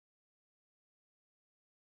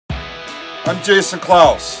I'm Jason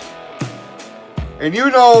Clouse. And you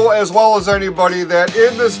know as well as anybody that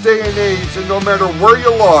in this day and age, and no matter where you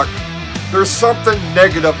look, there's something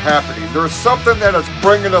negative happening. There's something that is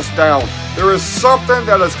bringing us down. There is something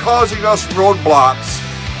that is causing us roadblocks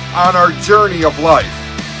on our journey of life.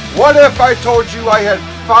 What if I told you I had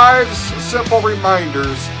 5 simple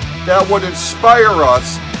reminders that would inspire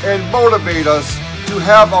us and motivate us to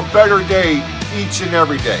have a better day each and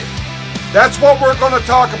every day? That's what we're going to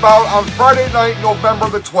talk about on Friday night, November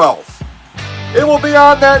the 12th. It will be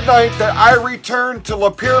on that night that I return to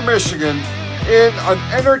Lapeer, Michigan in an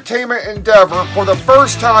entertainment endeavor for the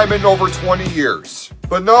first time in over 20 years.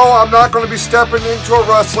 But no, I'm not going to be stepping into a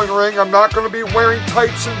wrestling ring. I'm not going to be wearing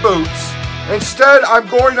tights and boots. Instead, I'm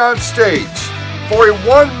going on stage for a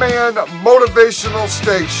one-man motivational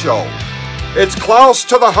stage show. It's Clouse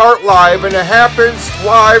to the Heart Live, and it happens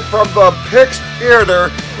live from the Pix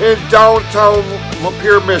Theater in downtown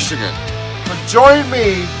Lapeer, Michigan. So join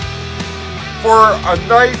me for a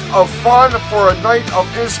night of fun, for a night of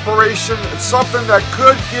inspiration. It's something that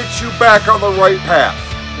could get you back on the right path.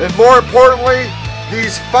 And more importantly,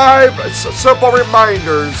 these 5 simple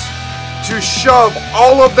reminders to shove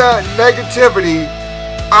all of that negativity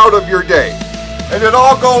out of your day. And it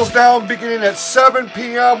all goes down beginning at 7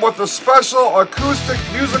 p.m. with a special acoustic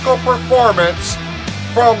musical performance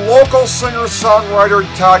from local singer-songwriter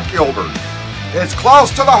Todd Gilbert. It's Clouse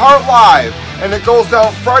to the Heart Live, and it goes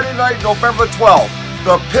down Friday night, November 12th.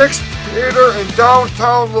 The Pix Theater in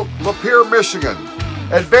downtown Lapeer, Michigan.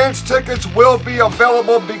 Advance tickets will be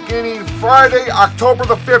available beginning Friday, October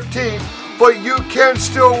the 15th, but you can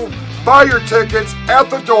still buy your tickets at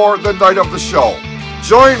the door the night of the show.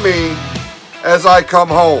 Join me as I come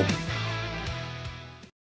home.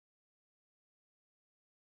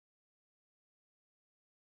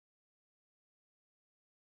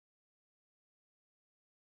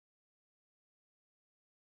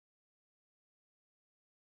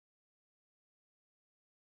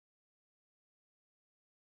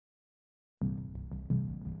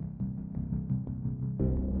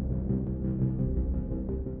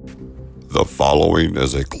 The following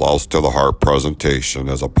is a Close to the Heart presentation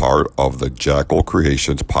as a part of the Jackal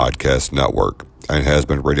Creations Podcast Network and has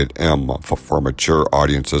been rated M for mature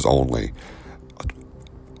audiences only.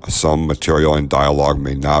 Some material and dialogue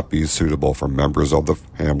may not be suitable for members of the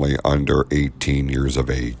family under 18 years of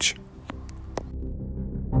age.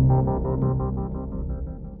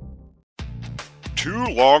 Two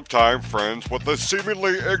longtime friends with a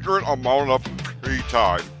seemingly ignorant amount of free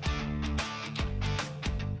time.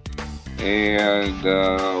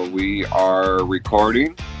 And we are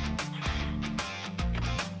recording.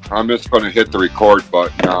 I'm just going to hit the record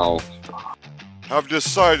button now. Have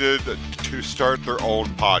decided to start their own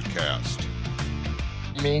podcast.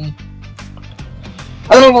 I mean,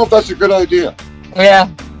 I don't know if that's a good idea. yeah,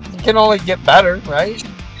 it can only get better, right?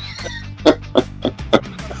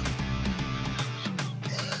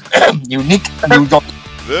 Unique.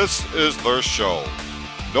 This is their show.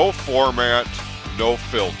 No format, no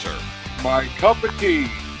filter. My cup of tea,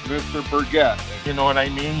 Mr. Burgett. You know what I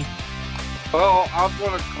mean? Well, I'm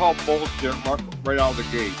going to call bullshit right out of the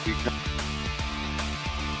gate because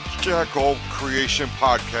Jackal Creation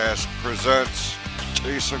Podcast presents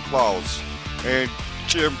Jason Clouse and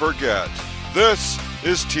Jim Burgett. This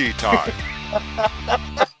is Tea Time.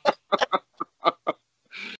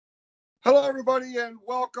 Hello, everybody, and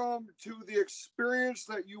welcome to the experience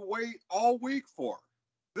that you wait all week for.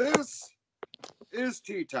 This is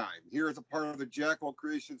Tea Time. Here is a part of the Jackal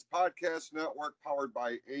Creations Podcast Network powered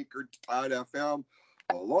by Anchor.fm.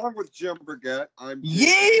 Along with Jim Burgett, I'm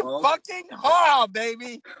Yee fucking haw,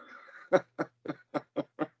 baby!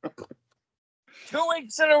 2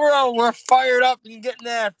 weeks in a row, we're fired up and getting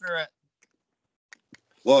after it.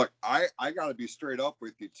 Look, I got to be straight up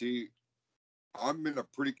with you, T. I'm in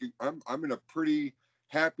a pretty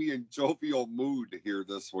happy and jovial mood here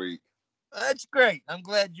this week. That's great. I'm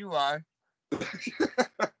glad you are.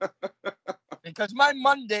 Because my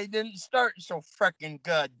Monday didn't start so freaking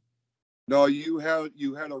good. No, you had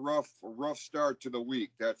a rough start to the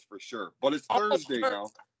week, that's for sure. But it's Thursday now.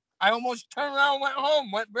 I almost turned around, went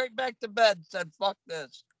home, went right back to bed, said, fuck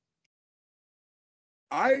this.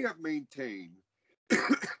 I have maintained,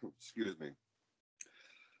 excuse me,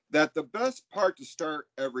 that the best part to start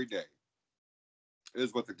every day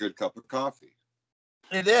is with a good cup of coffee.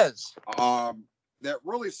 It is. That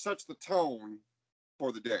really sets the tone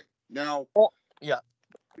for the day. Now, yeah.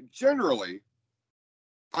 Generally,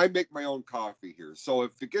 I make my own coffee here. So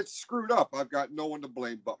if it gets screwed up, I've got no one to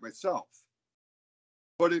blame but myself.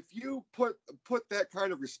 But if you put that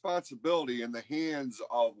kind of responsibility in the hands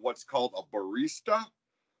of what's called a barista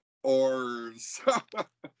or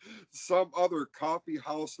some other coffee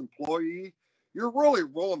house employee, you're really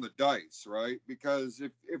rolling the dice, right? Because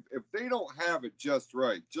if they don't have it just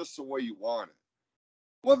right, just the way you want it,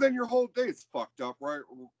 well, then your whole day's fucked up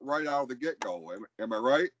right out of the get-go. Am I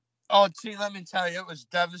right? Oh, see, let me tell you, it was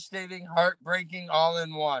devastating, heartbreaking, all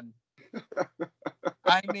in one.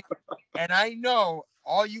 I mean, and I know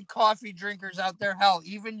all you coffee drinkers out there, hell,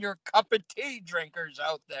 even your cup of tea drinkers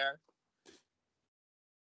out there,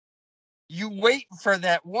 you wait for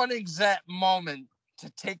that one exact moment to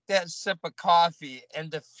take that sip of coffee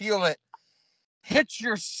and to feel it hits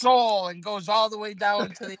your soul and goes all the way down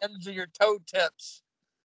to the ends of your toe tips.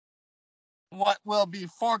 What will be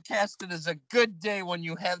forecasted as a good day when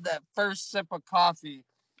you have that first sip of coffee.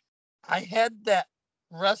 I had that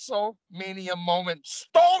WrestleMania moment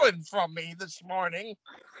stolen from me this morning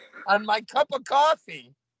on my cup of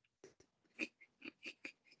coffee.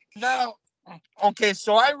 Now, okay,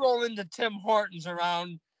 so I roll into Tim Hortons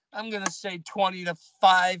around, I'm going to say 20 to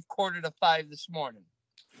 5, quarter to 5 this morning.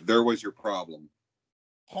 There was your problem.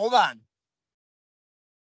 Hold on.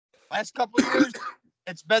 Last couple of years,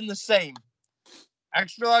 it's been the same.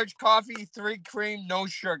 Extra large coffee, 3 cream, no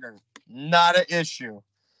sugar. Not an issue.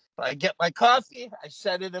 I get my coffee, I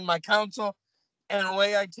set it in my console, and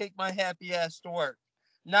away I take my happy ass to work.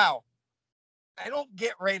 Now, I don't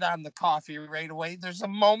get right on the coffee right away. There's a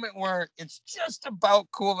moment where it's just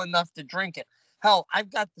about cool enough to drink it. Hell,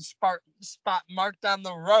 I've got the spot marked on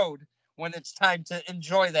the road when it's time to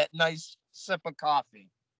enjoy that nice sip of coffee.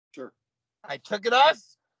 Sure. I took it off,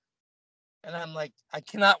 and I'm like, I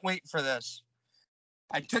cannot wait for this.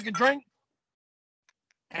 I took a drink,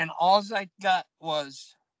 and all I got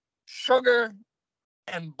was sugar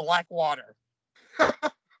and black water.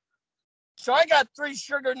 So I got 3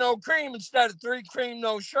 sugar, no cream instead of 3 cream,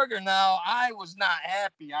 no sugar. Now, I was not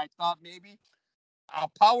happy. I thought maybe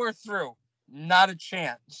I'll power through. Not a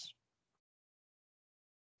chance.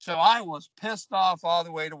 So I was pissed off all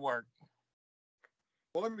the way to work.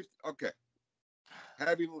 Well, okay.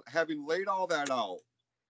 Having laid all that out,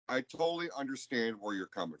 I totally understand where you're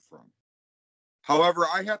coming from. However,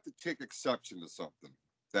 I have to take exception to something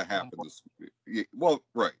that happened well,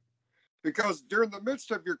 right. Because during the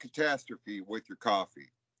midst of your catastrophe with your coffee,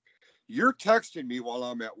 you're texting me while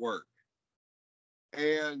I'm at work.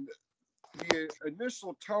 And the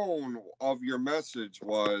initial tone of your message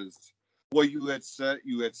was, well, you had sent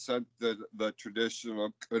the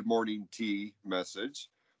traditional good morning tea message.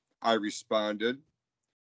 I responded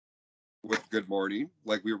with good morning,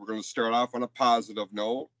 like we were going to start off on a positive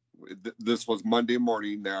note. This was Monday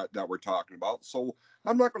morning that we're talking about. So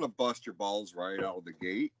I'm not going to bust your balls right out of the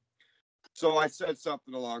gate. So I said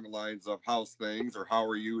something along the lines of how's things or how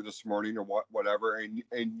are you this morning or whatever. And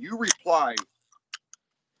you reply,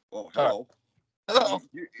 oh, hello. Hello.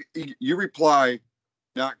 You reply,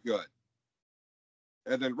 not good.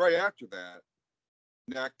 And then right after that,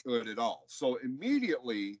 not good at all. So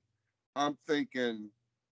immediately I'm thinking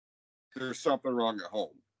there's something wrong at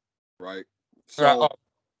home, right? So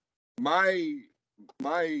my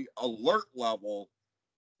alert level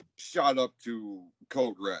shot up to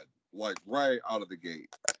code red, like right out of the gate.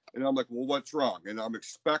 And I'm like, well, what's wrong? And I'm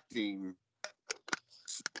expecting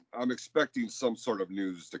some sort of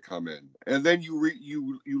news to come in. And then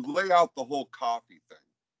you lay out the whole coffee thing.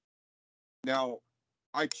 Now,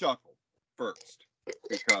 I chuckle first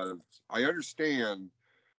because I understand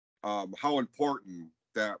how important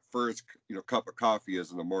that first cup of coffee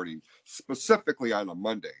is in the morning, specifically on a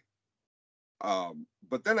Monday.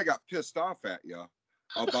 But then I got pissed off at you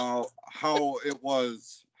about how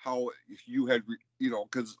you had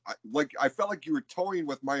because I felt like you were toying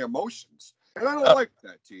with my emotions, and I don't like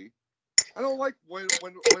that, T. I don't like when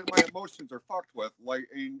my emotions are fucked with, like,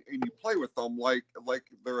 and you play with them like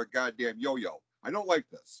they're a goddamn yo-yo. I don't like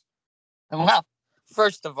this. Well,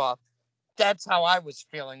 first of all, that's how I was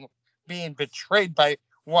feeling, being betrayed by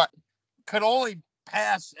what could only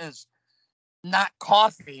pass as not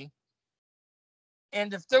coffee.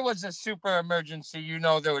 And if there was a super emergency,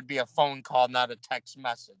 there would be a phone call, not a text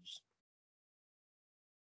message.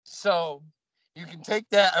 So you can take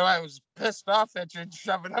that. I was pissed off at you and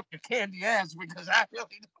shove it up your candy ass because I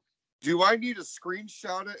really don't. Do I need to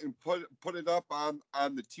screenshot it and put it up on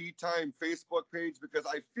the Tea Time Facebook page? Because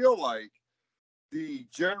I feel like the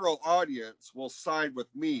general audience will side with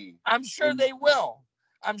me. I'm sure they will.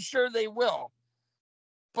 I'm sure they will.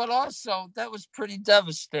 But also, that was pretty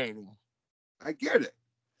devastating. I get it.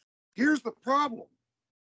 Here's the problem.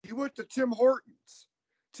 You went to Tim Hortons.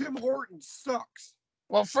 Tim Hortons sucks.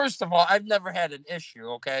 Well, first of all, I've never had an issue,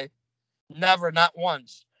 okay? Never, not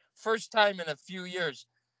once. First time in a few years.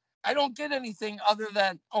 I don't get anything other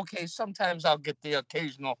than, okay, sometimes I'll get the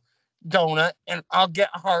occasional donut, and I'll get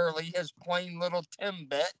Harley his plain little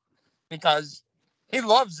Timbit because he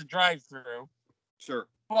loves the drive-through. Sure.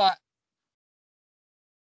 But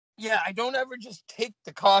yeah, I don't ever just take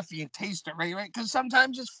the coffee and taste it right, because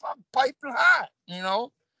sometimes it's piping hot, you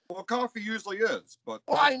know. Well, coffee usually is, but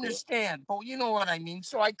Well, I understand, but you know what I mean.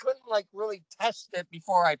 So I couldn't like really test it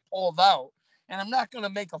before I pulled out, and I'm not gonna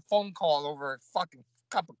make a phone call over a fucking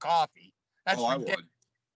cup of coffee. That's ridiculous.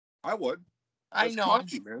 I would. I That's know, coffee, I'm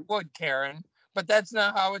sure man. you would, Karen, but that's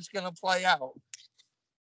not how it's gonna play out.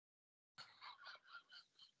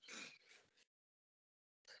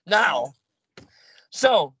 Now,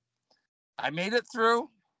 so I made it through.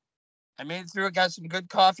 I made it through. I got some good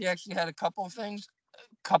coffee. Actually, had a couple of things,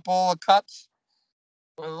 a couple of cups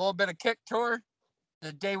with a little bit of kick to her.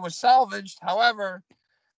 The day was salvaged. However,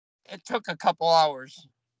 it took a couple hours.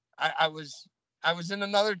 I was in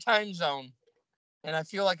another time zone, and I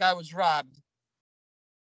feel like I was robbed.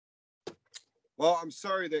 Well, I'm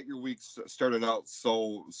sorry that your week started out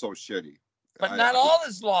so shitty. But not all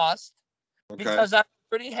is lost, Okay. because I'm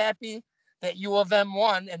pretty happy that U of M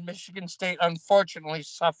won and Michigan State unfortunately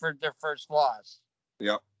suffered their first loss.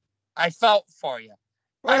 Yep. I felt for you.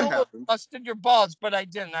 Well, I it almost happens. busted your balls, but I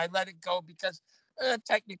didn't. I let it go because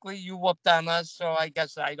technically you whooped on us, so I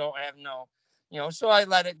guess I don't have no, so I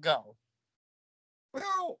let it go.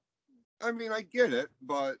 Well, I mean, I get it,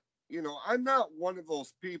 but I'm not one of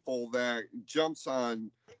those people that jumps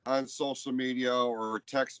on social media or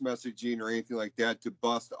text messaging or anything like that to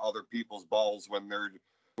bust other people's balls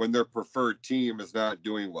when their preferred team is not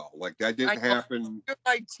doing well. Like that didn't happen.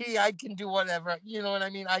 My tea, I can do whatever. You know what I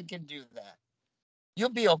mean? I can do that. You'll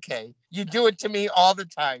be okay. You do it to me all the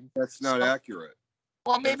time. That's not accurate.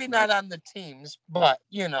 Well, maybe not on the teams, but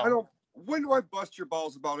I don't. When do I bust your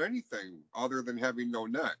balls about anything other than having no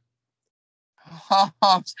neck?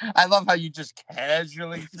 I love how you just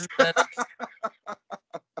casually threw that,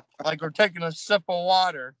 like we're taking a sip of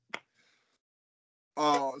water.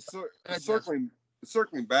 So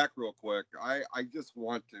circling back real quick, I just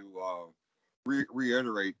want to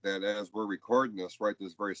reiterate that as we're recording this right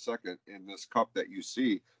this very second, in this cup that you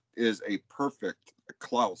see is a perfect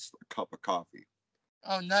Clouse cup of coffee.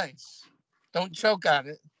 Oh, nice. Don't choke on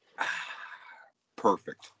it.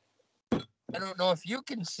 Perfect. I don't know if you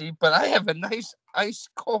can see, but I have a nice ice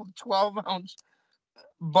cold 12-ounce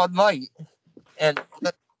Bud Light. And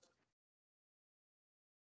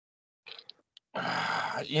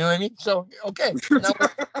you know what I mean? So, okay. Now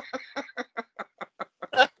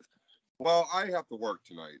well, I have to work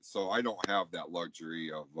tonight, so I don't have that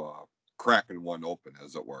luxury of cracking one open,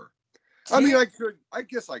 as it were. I mean, I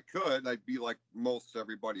guess I could. I'd be like most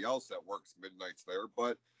everybody else that works midnights there,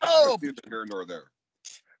 but neither here nor there.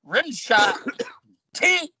 Rim shot.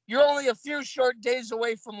 T, you're only a few short days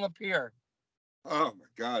away from Lapeer. Oh my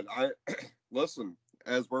God! Listen.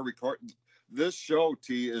 As we're recording this show,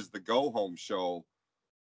 T is the go home show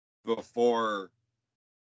before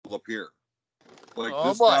Lapeer. Like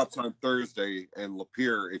this drops on Thursday, and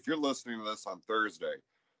Lapeer. If you're listening to this on Thursday,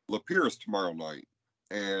 Lapeer is tomorrow night.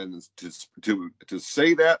 And to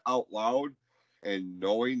say that out loud and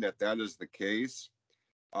knowing that is the case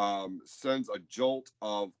sends a jolt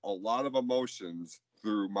of a lot of emotions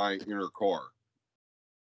through my inner core.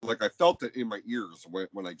 Like I felt it in my ears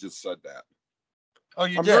when I just said that. Oh,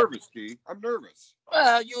 you I'm did? nervous, Key. I'm nervous.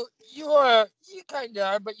 Well, you kind of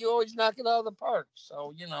are, but you always knock it out of the park.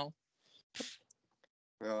 So,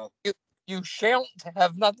 Yeah. You shan't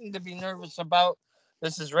have nothing to be nervous about.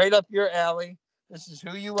 This is right up your alley. This is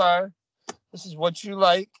who you are. This is what you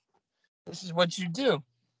like. This is what you do.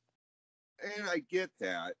 And I get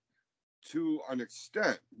that to an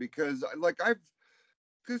extent because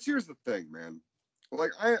here's the thing, man.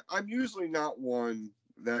 Like I'm usually not one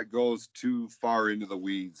that goes too far into the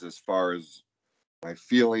weeds as far as my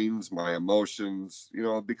feelings, my emotions,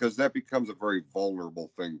 because that becomes a very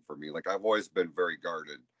vulnerable thing for me. Like I've always been very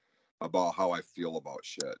guarded about how I feel about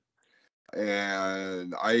shit.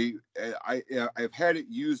 And I've had it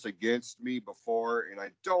used against me before, and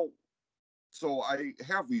so I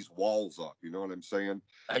have these walls up, you know what I'm saying?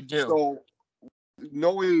 I do. So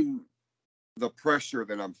knowing the pressure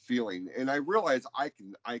that I'm feeling, and I realize I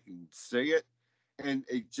can say it, and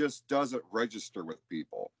it just doesn't register with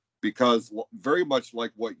people because very much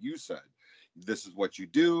like what you said, this is what you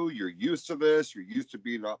do. You're used to this. You're used to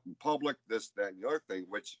being up in public, this, that, and the other thing,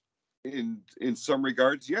 which in some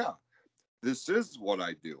regards, yeah, this is what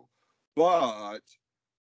I do. But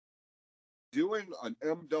doing an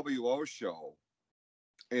MWO show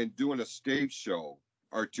and doing a stage show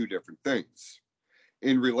are two different things.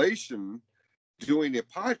 In relation doing a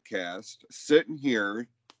podcast, sitting here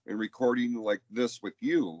and recording like this with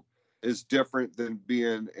you is different than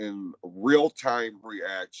being in real-time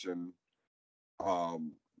reaction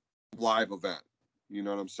live event. You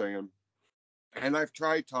know what I'm saying? And I've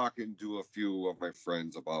tried talking to a few of my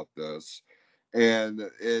friends about this, and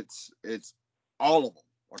it's all of them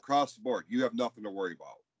across the board. You have nothing to worry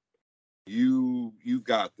about. You've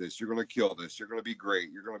got this. You're gonna kill this. You're gonna be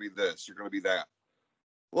great. You're gonna be this. You're gonna be that.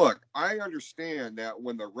 Look, I understand that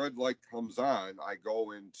when the red light comes on, I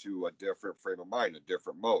go into a different frame of mind, a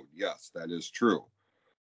different mode. Yes, that is true.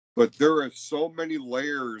 But there are so many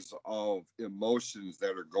layers of emotions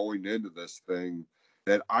that are going into this thing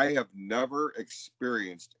that I have never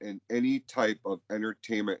experienced in any type of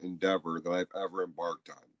entertainment endeavor that I've ever embarked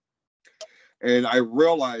on. And I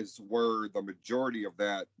realize where the majority of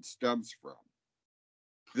that stems from.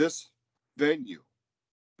 This venue,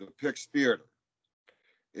 the Pix Theater,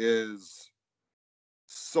 is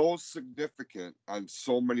so significant on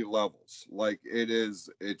so many levels. Like it's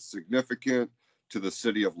significant to the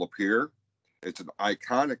city of Lapeer. It's an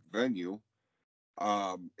iconic venue.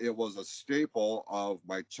 It was a staple of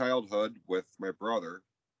my childhood with my brother.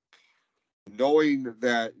 Knowing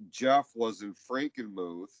that Jeff was in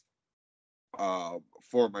Frankenmuth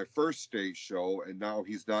for my first stage show, and now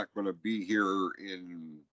he's not going to be here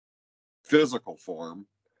in physical form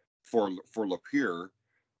for Lapeer,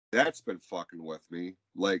 that's been fucking with me.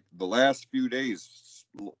 Like the last few days,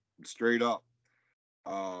 straight up.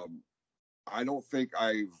 I don't think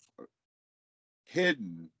I've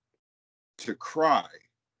hidden to cry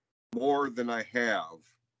more than I have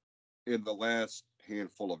in the last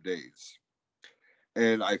handful of days.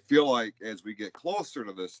 And I feel like as we get closer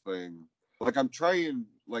to this thing, like I'm trying,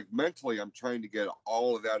 like mentally, I'm trying to get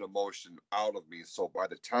all of that emotion out of me. So by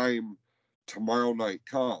the time tomorrow night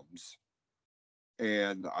comes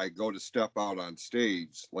and I go to step out on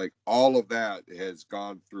stage, like all of that has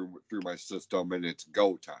gone through my system and it's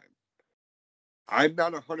go time. I'm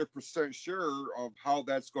not 100% sure of how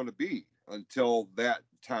that's going to be until that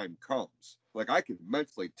time comes. Like I can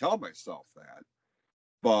mentally tell myself that,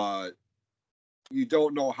 but you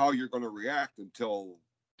don't know how you're going to react until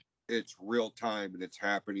it's real time and it's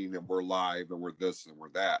happening and we're live and we're this and we're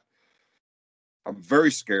that. I'm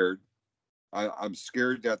very scared. I'm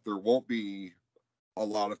scared that there won't be a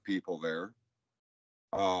lot of people there.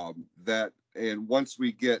 And once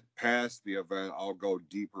we get past the event, I'll go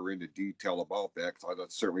deeper into detail about that because I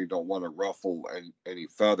certainly don't want to ruffle any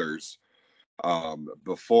feathers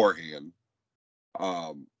beforehand.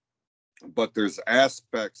 But there's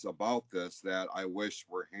aspects about this that I wish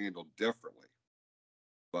were handled differently.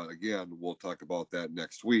 But again, we'll talk about that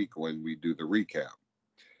next week when we do the recap.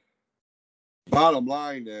 Bottom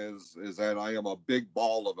line is that I am a big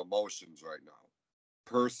ball of emotions right now.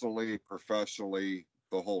 Personally, professionally,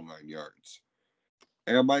 the whole 9 yards.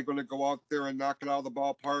 Am I going to go out there and knock it out of the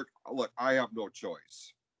ballpark? Look, I have no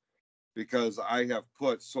choice because I have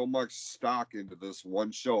put so much stock into this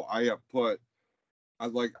one show. I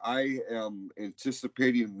am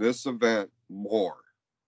anticipating this event more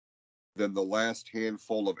than the last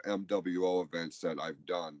handful of MWO events that I've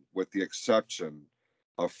done, with the exception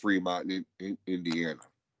of Fremont in Indiana.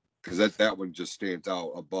 Because that one just stands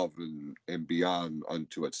out above and beyond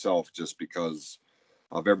unto itself, just because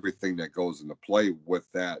of everything that goes into play with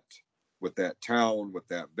that town, with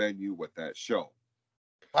that venue, with that show.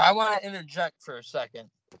 Well, I want to interject for a second.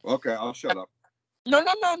 Okay, I'll shut up. No.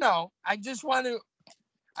 I just want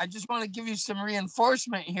to give you some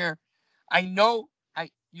reinforcement here. I know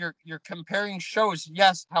you're comparing shows,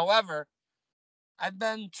 yes. However, I've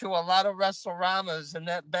been to a lot of WrestleRamas and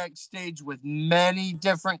that backstage with many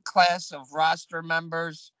different class of roster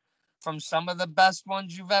members, from some of the best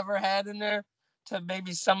ones you've ever had in there to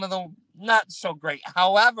maybe some of the not so great.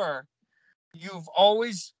 However, you've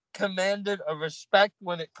always commanded a respect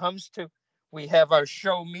when it comes to, we have our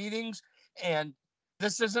show meetings, and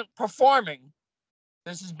this isn't performing.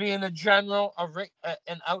 This is being a general,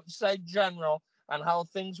 an outside general on how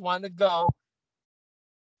things want to go,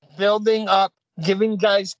 building up, giving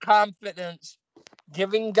guys confidence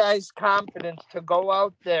to go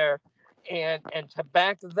out there and to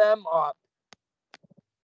back them up.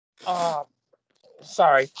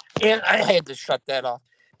 Sorry, and I had to shut that off.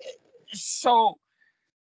 So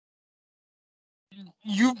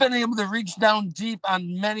you've been able to reach down deep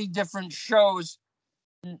on many different shows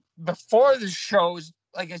before the shows.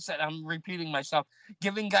 Like I said, I'm repeating myself,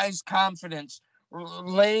 giving guys confidence,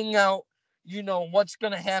 laying out, what's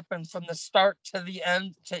going to happen from the start to the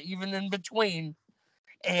end to even in between.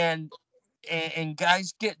 And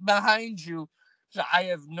guys get behind you So I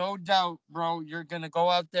have no doubt, bro, you're going to go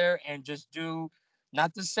out there and just do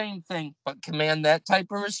not the same thing, but command that type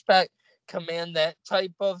of respect, command that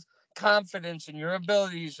type of confidence in your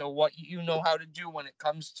abilities of what you know how to do when it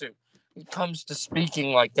comes to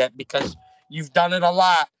speaking like that, because you've done it a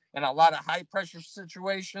lot in a lot of high pressure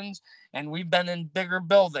situations, and we've been in bigger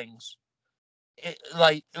buildings,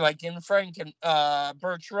 like in Frank and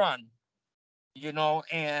Birch Run,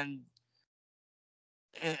 and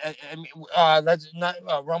I mean, that's not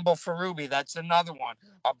Rumble for Ruby. That's another one.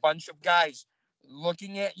 A bunch of guys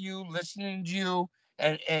looking at you, listening to you,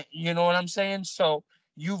 and you know what I'm saying. So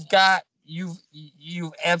you've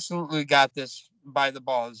absolutely got this by the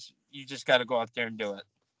balls. You just got to go out there and do it.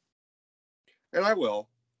 And I will.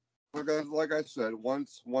 Like I said,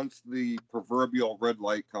 once the proverbial red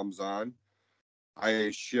light comes on,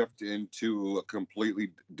 I shift into a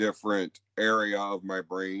completely different area of my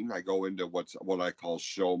brain. I go into what I call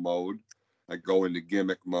show mode. I go into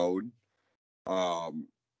gimmick mode. Um,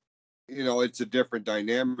 it's a different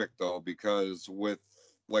dynamic though, because with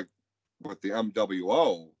the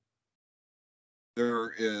MWO,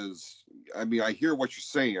 there is, I mean, I hear what you're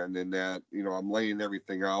saying in that, I'm laying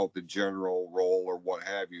everything out, the general role or what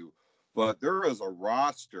have you, but there is a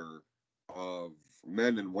roster of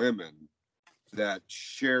men and women that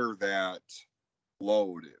share that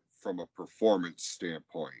load from a performance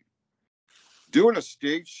standpoint. Doing a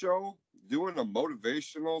stage show, doing a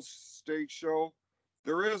motivational stage show,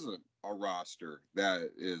 there isn't a roster that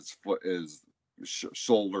is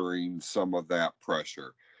shouldering some of that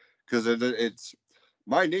pressure, because it's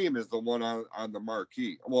my name is the one on the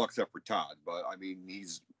marquee. Well, except for Todd, but I mean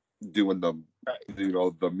he's doing the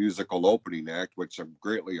musical opening act, which I'm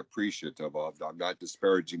greatly appreciative of. I'm not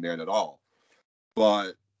disparaging that at all,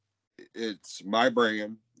 but it's my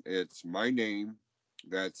brand, it's my name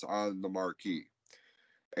that's on the marquee.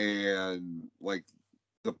 And like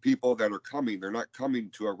the people that are coming, they're not coming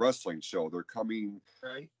to a wrestling show. They're coming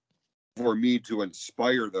Right. for me to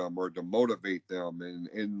inspire them or to motivate them.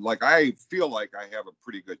 And like I feel like I have a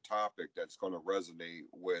pretty good topic that's going to resonate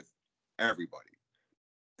with everybody.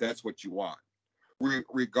 That's what you want.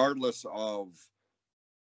 Regardless of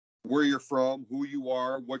where you're from, who you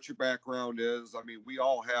are, what your background is. I mean, we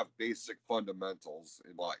all have basic fundamentals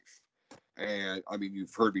in life. And I mean,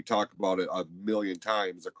 you've heard me talk about it a million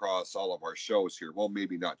times across all of our shows here. Well,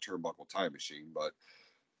 maybe not Turnbuckle Time Machine, but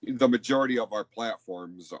the majority of our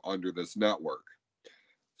platforms under this network.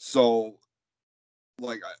 So,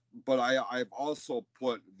 like, but I've also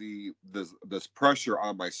put this pressure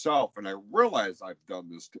on myself, and I realize I've done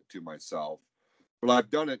this to myself, but I've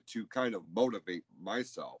done it to kind of motivate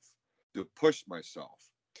myself, to push myself.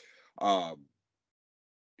 Um,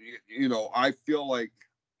 I feel like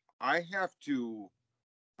I have to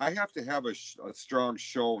have a strong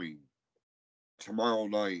showing tomorrow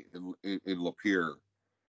night in Lapeer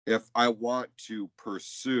if I want to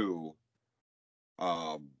pursue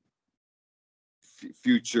um,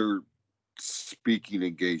 future speaking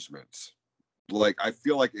engagements. Like I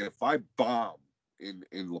feel like if I bomb in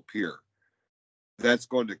Lapeer, that's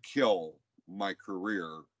going to kill my career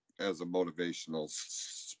as a motivational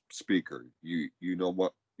speaker. You know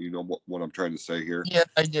what I'm trying to say here? Yeah,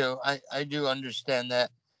 I do. I do understand that.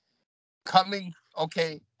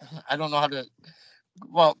 Okay, I don't know how to.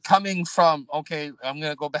 Well, coming from, okay, I'm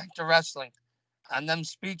going to go back to wrestling. On them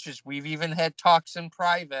speeches, we've even had talks in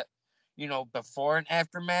private, before and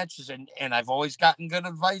after matches, and I've always gotten good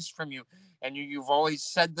advice from you. And you've always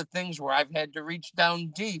said the things where I've had to reach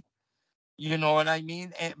down deep. You know what I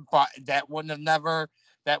mean? But that would have never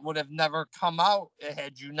come out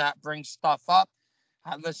had you not bring stuff up.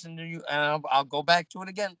 I listen to you, and I'll go back to it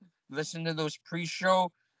again. Listen to those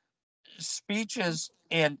pre-show speeches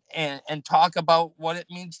and talk about what it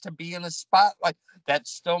means to be in a spotlight.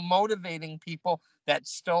 That's still motivating people.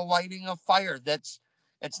 That's still lighting a fire.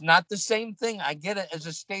 It's not the same thing. I get it as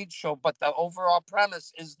a stage show, but the overall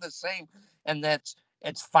premise is the same, and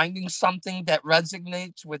it's finding something that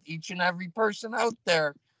resonates with each and every person out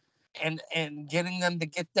there, and getting them to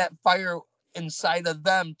get that fire inside of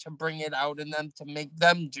them to bring it out in them to make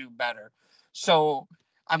them do better. So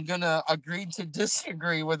I'm gonna agree to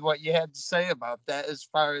disagree with what you had to say about that as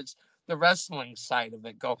far as the wrestling side of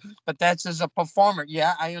it go. But that's as a performer.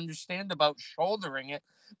 Yeah, I understand about shouldering it,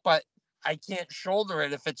 but I can't shoulder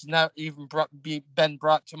it if it's not even been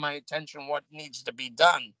brought to my attention what needs to be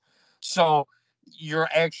done. So you're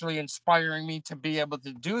actually inspiring me to be able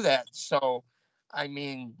to do that. So, I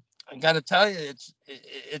mean, I got to tell you,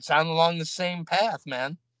 it's on along the same path,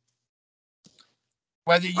 man.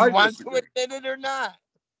 Whether you I want to disagree. admit it or not.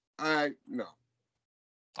 I no.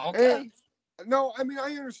 And Okay. No, I mean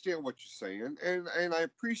I understand what you're saying, and I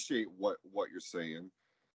appreciate what you're saying,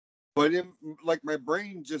 but like my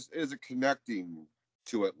brain just isn't connecting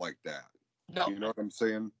to it like that. No. You know what I'm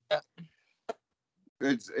saying? Yeah.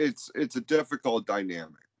 It's a difficult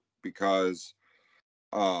dynamic because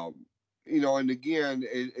um and again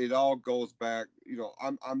it all goes back.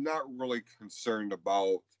 I'm not really concerned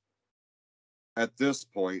about at this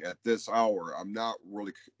point, at this hour, I'm not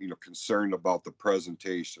really concerned about the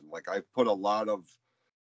presentation. Like I've put a lot of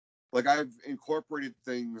like I've incorporated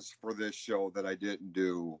things for this show that I didn't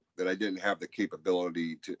do, that I didn't have the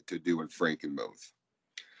capability to do in Frankenmuth.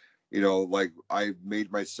 Like I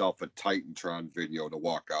made myself a Titantron video to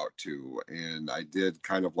walk out to, and I did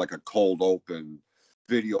kind of like a cold open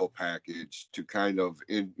video package to kind of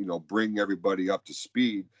bring everybody up to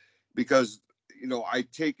speed, because I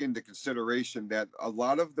take into consideration that a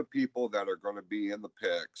lot of the people that are going to be in the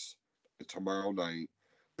picks tomorrow night,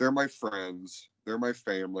 they're my friends, they're my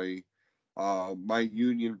family, my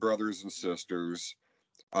union brothers and sisters,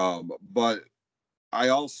 but I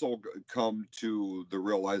also come to the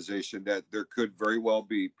realization that there could very well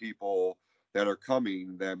be people that are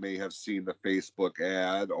coming that may have seen the Facebook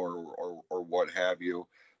ad or what have you,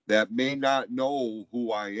 that may not know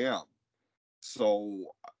who I am.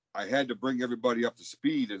 So I had to bring everybody up to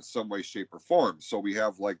speed in some way, shape, or form. So we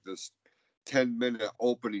have like this 10-minute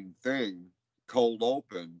opening thing, cold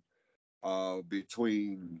open,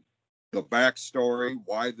 between the backstory,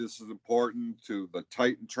 why this is important, to the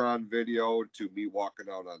Titantron video, to me walking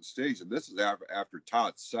out on stage. And this is after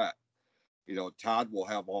Todd's set. Todd will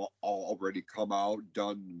have all already come out,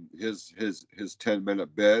 done his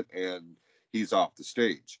 10-minute bit, and he's off the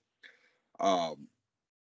stage. But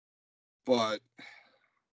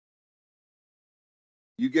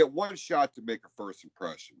you get one shot to make a first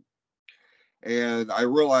impression. And I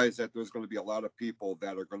realize that there's going to be a lot of people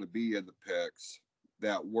that are going to be in the picks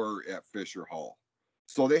that were at Fisher Hall.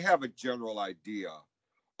 So they have a general idea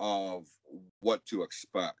of what to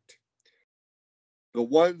expect. The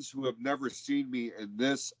ones who have never seen me in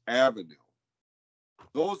this avenue,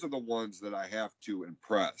 those are the ones that I have to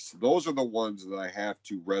impress. Those are the ones that I have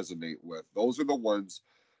to resonate with. Those are the ones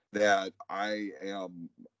that I am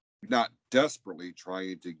not desperately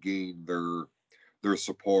trying to gain their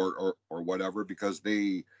support or whatever, because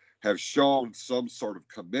they have shown some sort of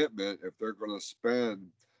commitment if they're going to spend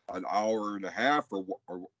an hour and a half or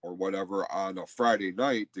whatever on a Friday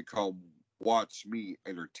night to come watch me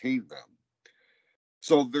entertain them.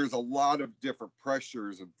 So there's a lot of different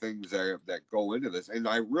pressures and things that go into this, and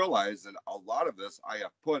I realize that a lot of this I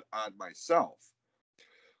have put on myself.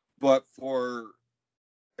 But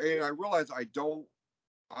and I realize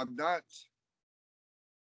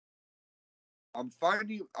I'm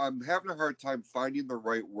having a hard time finding the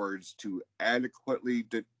right words to adequately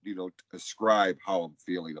describe how I'm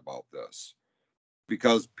feeling about this,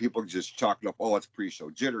 because people just chalk it up, oh, it's pre-show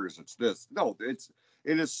jitters, it's this. No, it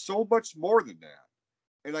is so much more than that,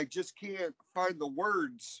 and I just can't find the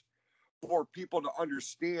words for people to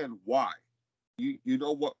understand why. You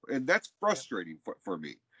know what, and that's frustrating for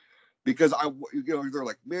me, because they're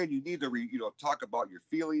like, man, you need to talk about your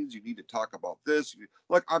feelings, you need to talk about this.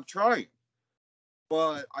 Like, I'm trying,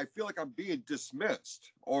 but I feel like I'm being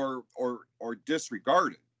dismissed or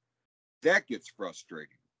disregarded. That gets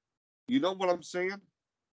frustrating. You know what I'm saying?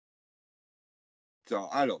 So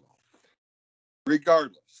I don't know.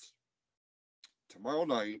 Regardless, tomorrow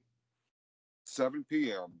night, 7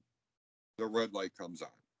 p.m., the red light comes on.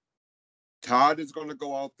 Todd is going to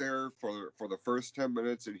go out there for the first 10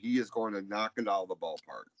 minutes, and he is going to knock it out of the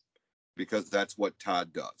ballpark, because that's what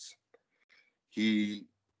Todd does. He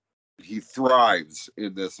thrives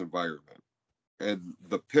in this environment. And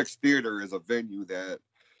the Pix Theater is a venue that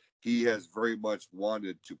he has very much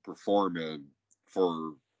wanted to perform in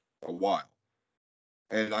for a while.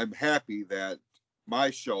 And I'm happy that my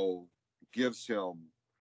show gives him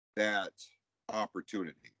that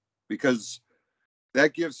opportunity, because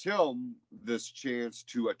that gives him this chance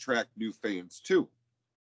to attract new fans too.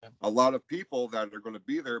 A lot of people that are going to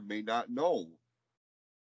be there may not know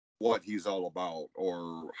what he's all about,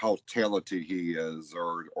 or how talented he is,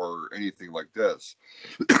 or anything like this.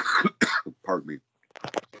 Pardon me.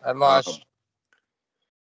 I lost.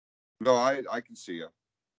 No, I can see you.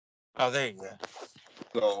 Oh, there you go.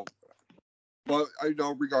 So, but I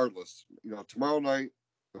know, regardless, tomorrow night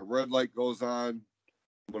the red light goes on.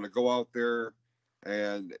 I'm going to go out there,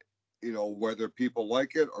 and whether people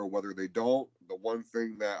like it or whether they don't, the one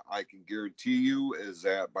thing that I can guarantee you is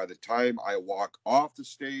that by the time I walk off the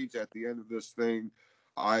stage at the end of this thing,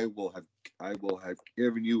 I will have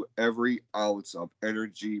given you every ounce of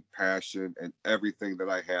energy, passion, and everything that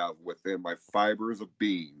I have within my fibers of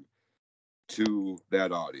being to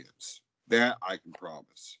that audience. That I can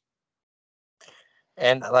promise.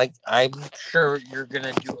 And like, I'm sure you're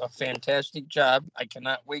gonna do a fantastic job. I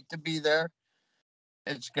cannot wait to be there.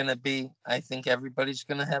 It's gonna be. I think everybody's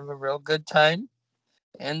gonna have a real good time,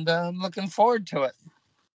 and I'm looking forward to it.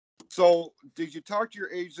 So, did you talk to your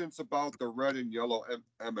agents about the red and yellow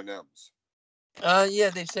M&Ms? Yeah,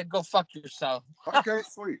 they said go fuck yourself. Okay,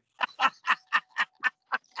 sweet.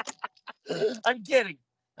 I'm kidding.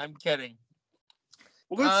 I'm kidding.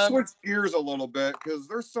 Well, let's switch gears a little bit because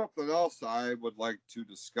there's something else I would like to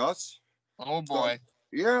discuss. Oh So, boy.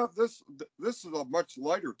 yeah, this is a much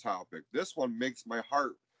lighter topic. This one makes my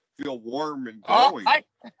heart feel warm and Oh, glowing.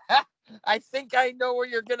 I think I know where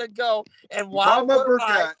you're gonna go. And while Mama we're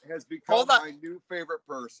Burgett has become my new favorite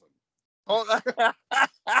person. hold on.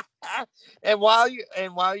 And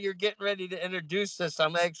while you're getting ready to introduce this,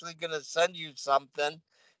 I'm actually gonna send you something,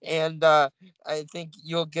 and I think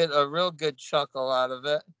you'll get a real good chuckle out of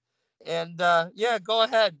it. And yeah, go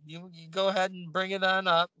ahead. You go ahead and bring it on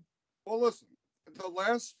up. Well, listen, the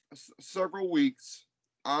last several weeks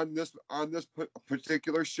on this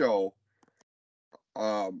particular show,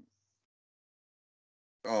 um,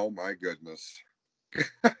 oh my goodness,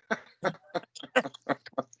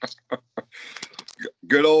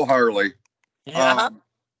 good old Harley. Yeah.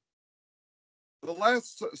 The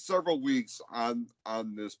last several weeks on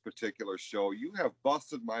this particular show, you have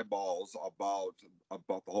busted my balls about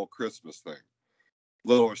the whole Christmas thing.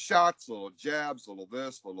 Little shots, little jabs, little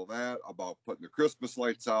this, little that, about putting the Christmas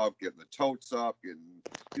lights out, getting the totes up,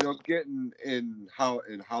 getting in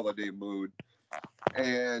holiday mood.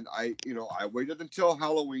 And I waited until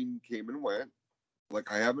Halloween came and went.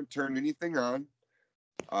 Like I haven't turned anything on.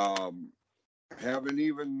 Haven't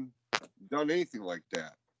even done anything like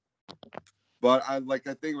that. But I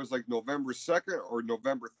think it was like November 2nd or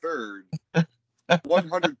November 3rd,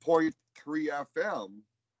 100.3 FM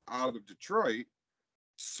out of Detroit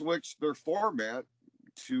switched their format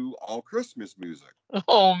to all Christmas music.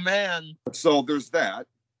 Oh man. So there's that,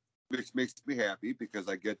 which makes me happy because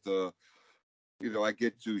I get to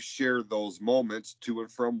share those moments to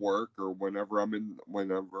and from work or whenever I'm in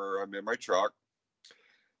my truck.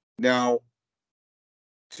 Now,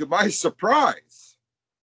 to my surprise,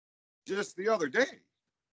 just the other day,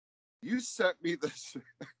 you sent me this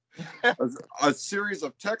a series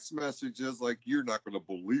of text messages like, you're not going to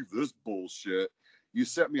believe this bullshit. You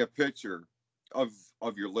sent me a picture of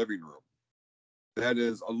your living room that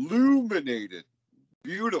is illuminated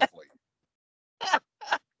beautifully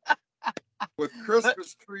with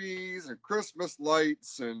Christmas trees and Christmas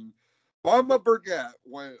lights, and Mama Burgett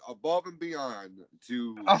went above and beyond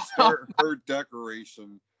to start her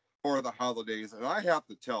decoration for the holidays, and I have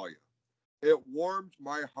to tell you, it warmed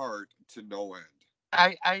my heart to no end.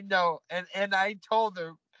 I know, and I told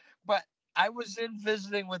her, but I was in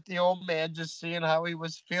visiting with the old man, just seeing how he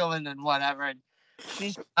was feeling and whatever. And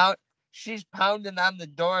she's out, she's pounding on the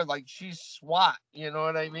door like she's SWAT. You know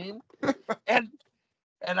what I mean? and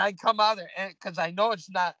and I come out there, and because I know it's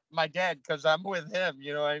not my dad, because I'm with him.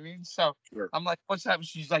 You know what I mean? So Sure. I'm like, "What's up?"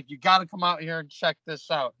 She's like, "You got to come out here and check this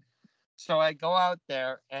out." So I go out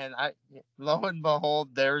there, and lo and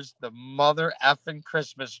behold, there's the mother effing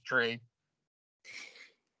Christmas tree.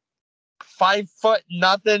 5 foot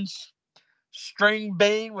nothing, string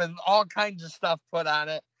bean with all kinds of stuff put on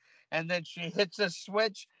it. And then she hits a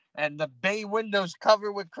switch, and the bay windows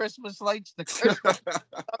covered with Christmas lights. The Christmas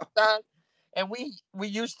on. And we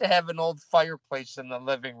used to have an old fireplace in the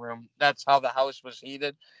living room. That's how the house was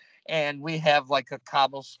heated. And we have like a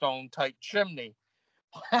cobblestone type chimney.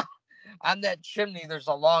 On that chimney, there's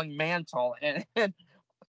a long mantle, and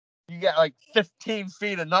you got like 15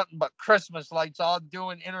 feet of nothing but Christmas lights, all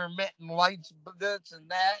doing intermittent lights, this and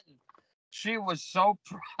that. And she was so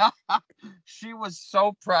proud. She was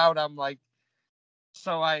so proud. I'm like,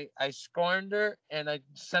 so I scorned her, and I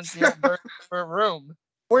sent the old bird to her room.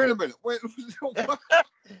 Wait a minute. Wait. What?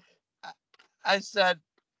 I said,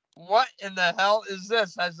 what in the hell is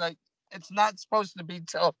this? I was like, it's not supposed to be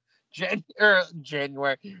till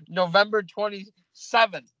January, November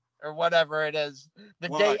 27th or whatever it is, the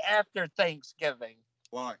day after Thanksgiving.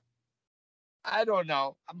 Why? I don't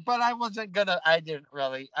know, but I wasn't gonna. I didn't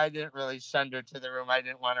really send her to the room. I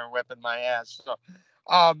didn't want her whipping my ass.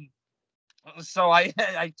 So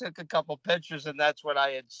I took a couple pictures, and that's what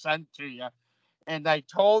I had sent to you. And I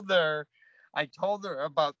told her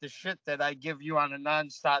about the shit that I give you on a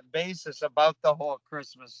nonstop basis about the whole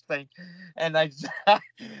Christmas thing. And I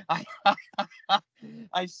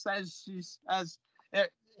says, she says,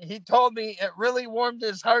 he told me it really warmed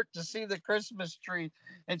his heart to see the Christmas tree.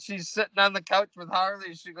 And she's sitting on the couch with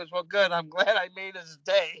Harley. She goes, "Well, good. I'm glad I made his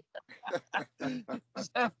day."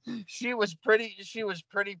 So she was pretty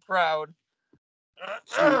proud.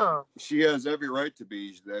 she she has every right to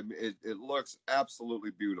be. I mean, it looks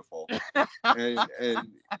absolutely beautiful, and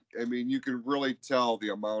I mean, you can really tell the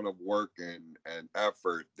amount of work and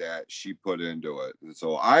effort that she put into it. And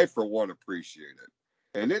so I, for one, appreciate it.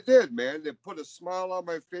 And it did, man. It put a smile on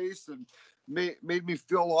my face and made me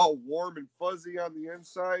feel all warm and fuzzy on the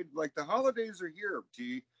inside. Like, the holidays are here,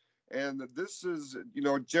 T, and this is,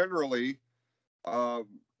 generally um,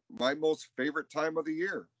 my most favorite time of the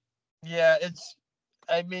year. Yeah,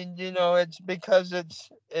 I mean, it's because it's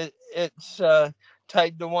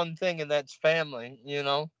tied to one thing, and that's family.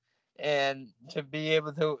 And to be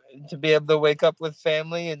able to wake up with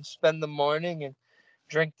family and spend the morning and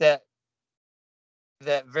drink that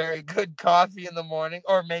very good coffee in the morning,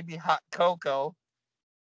 or maybe hot cocoa,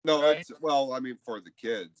 No, right? it's, well, I mean, for the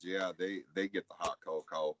kids, yeah, they get the hot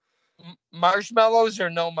cocoa. Marshmallows or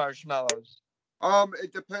no marshmallows?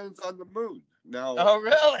 It depends on the mood. Now, Oh,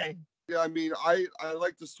 really? yeah, I mean, I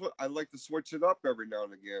like to switch it up every now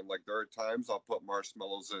and again. Like, there are times I'll put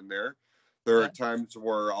marshmallows in there. There are Yeah. times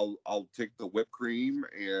where I'll take the whipped cream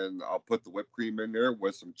and I'll put the whipped cream in there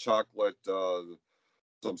with some chocolate,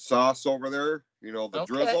 some sauce over there. The Okay.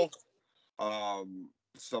 drizzle.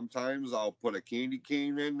 Sometimes I'll put a candy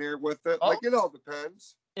cane in there with it. Like, Oh, it all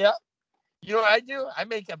depends. yeah. You know what I do? I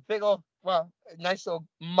make a big old, well, a nice little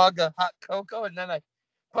mug of hot cocoa, and then I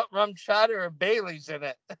put rum chata or Bailey's in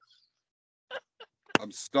it.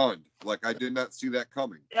 I'm stunned. Like, I did not see that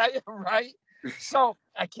coming. Yeah, right. So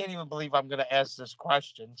I can't even believe I'm going to ask this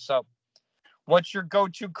question. So, what's your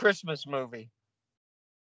go-to Christmas movie?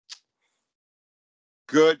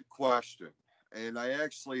 Good question. And I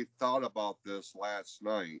actually thought about this last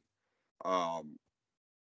night,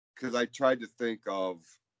 because I tried to think of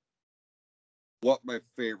what my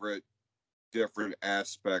favorite different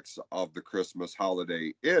aspects of the Christmas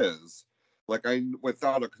holiday is. Like,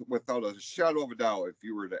 without a shadow of a doubt, if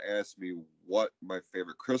you were to ask me what my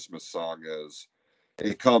favorite Christmas song is,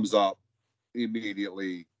 it comes up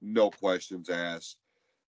immediately, no questions asked.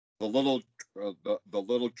 The little the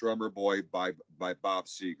little drummer boy by Bob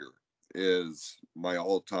Seger is my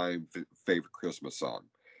all-time favorite Christmas song.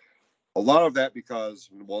 A lot of that because,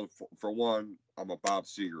 well, for one, I'm a Bob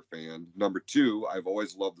Seger fan. Number two, I've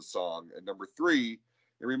always loved the song, and number three,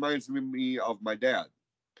 it reminds me of my dad,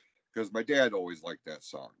 because my dad always liked that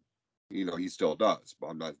song. He still does, but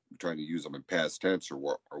I'm not trying to use them in past tense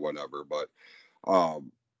or whatever. But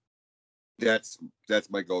um, that's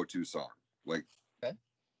my go-to song. Like, Okay.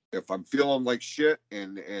 if I'm feeling like shit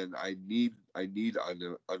and I need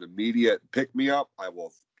an immediate pick me up, I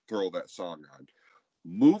will throw that song on.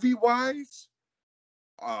 Movie wise,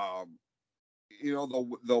 um,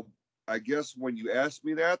 the I guess when you asked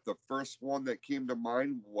me that, the first one that came to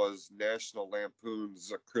mind was National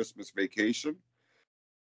Lampoon's Christmas Vacation,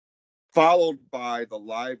 followed by the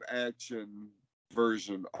live action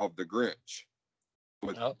version of The Grinch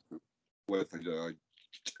with Oh,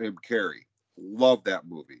 Jim Carrey. Love that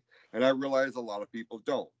movie. And I realize a lot of people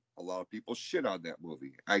don't. A lot of people shit on that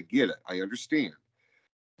movie. I get it. I understand.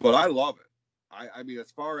 But I love it. I mean,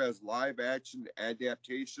 as far as live action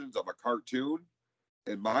adaptations of a cartoon,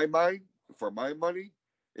 in my mind, for my money,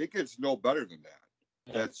 it gets no better than that.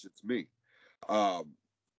 yeah. That's just me. Um,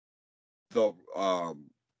 the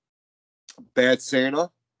Bad Santa.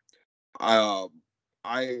 Um,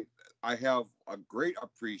 I I have a great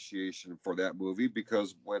appreciation for that movie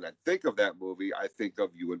because when I think of that movie, I think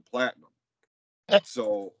of you in Platinum.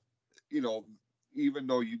 So, you know, even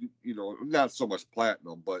though not so much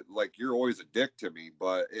Platinum, but like, you're always a dick to me,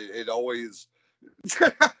 but it always.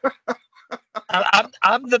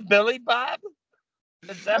 I'm the Billy Bob.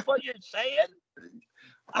 Is that what you're saying?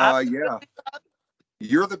 I'm the Yeah, Billy Bob.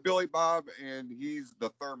 you're the Billy Bob and he's the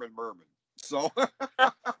Thurman Merman. So,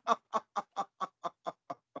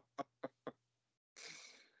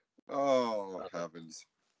 oh heavens.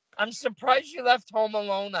 I'm surprised you left Home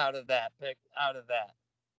Alone out of that pick. Out of that.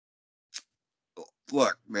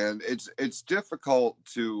 Look, man, it's difficult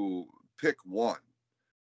to pick one.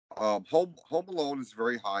 Home Alone is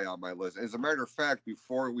very high on my list. As a matter of fact,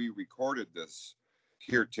 before we recorded this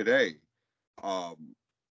here today, um,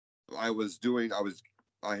 I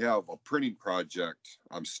have a printing project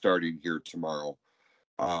I'm starting here tomorrow,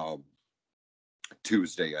 um,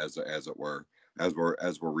 Tuesday, as it were, as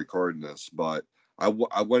we're recording this. But I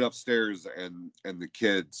went upstairs and the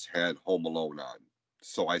kids had Home Alone on,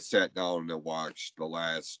 so I sat down and watched the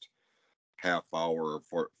last half hour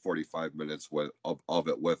or 45 minutes of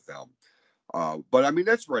it with them. But I mean,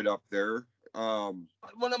 that's right up there.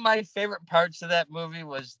 One of my favorite parts of that movie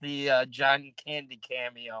was the John Candy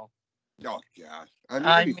cameo. Oh yeah, I mean,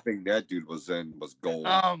 I mean, anything that dude was in was gold.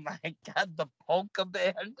 oh my God, the polka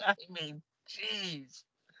band. I mean, jeez.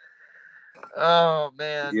 Oh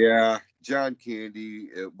man. Yeah, John Candy,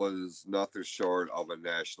 it was nothing short of a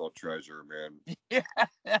national treasure, man.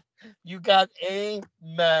 Yeah, you got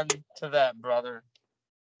amen to that, brother.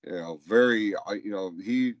 You know, very,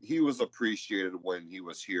 he was appreciated when he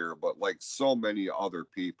was here, but like so many other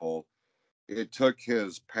people, it took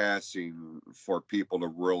his passing for people to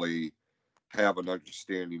really have an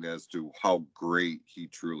understanding as to how great he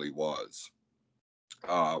truly was.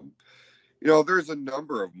 Um, there's a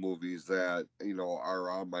number of movies that are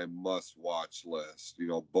on my must-watch list.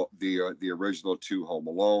 But the original two Home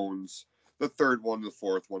Alones, the third one, the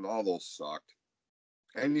fourth one, all those sucked.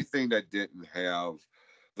 Anything that didn't have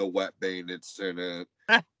the wet bandits in it,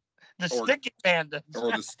 The or sticky bandits.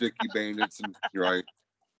 or the sticky bandits, and right,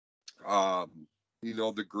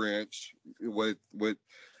 the Grinch with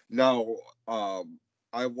now.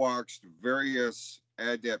 I watched various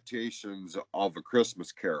adaptations of A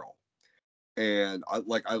Christmas Carol, and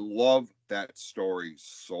I love that story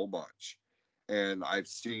so much, and I've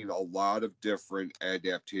seen a lot of different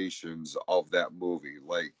adaptations of that movie.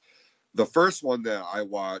 Like the first one that I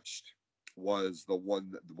watched was the one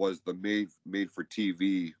that was the made for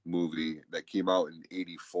TV movie that came out in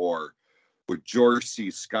 '84 with George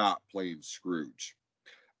C. Scott playing Scrooge.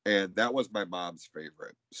 And that was my mom's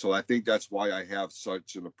favorite. So I think that's why I have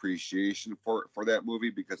such an appreciation for that movie,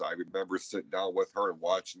 because I remember sitting down with her and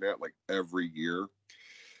watching that like every year.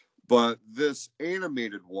 But this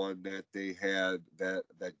animated one that they had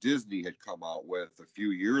that Disney had come out with a few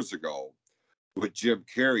years ago with Jim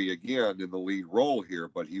Carrey again in the lead role here,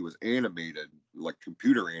 but he was animated, like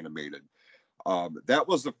computer animated. That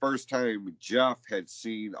was the first time Jeff had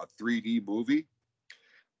seen a 3D movie.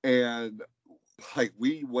 And like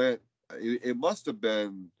we went, it must have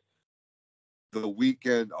been the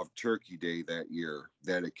weekend of Turkey Day that year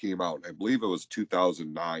that it came out. I believe it was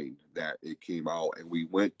 2009 that it came out, and we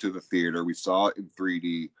went to the theater. We saw it in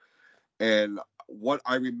 3D. And what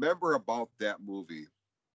I remember about that movie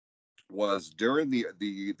was during the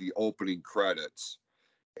opening credits,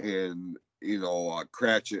 and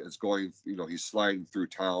Cratchit is going, he's sliding through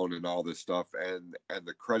town and all this stuff, and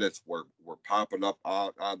the credits were popping up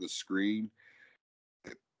on the screen.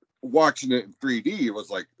 Watching it in 3D, it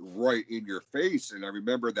was like right in your face. And I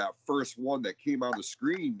remember that first one that came on the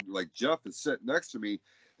screen, like Jeff is sitting next to me,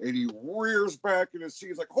 and he rears back in his seat.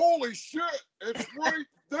 He's like, "Holy shit, it's right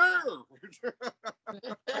there!"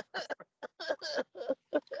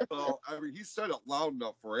 So I mean, he said it loud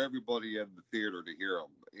enough for everybody in the theater to hear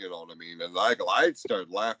him. You know what I mean? And I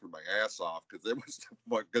started laughing my ass off because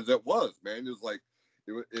it was, man. It was like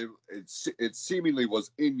it seemingly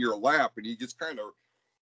was in your lap, and he just kind of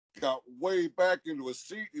got way back into his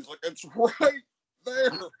seat. He's like, "It's right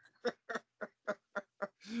there."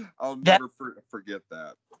 I'll never forget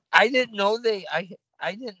that. I didn't know I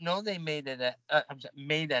didn't know they made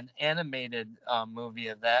made an animated movie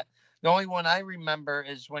of that. The only one I remember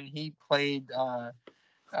is when he played the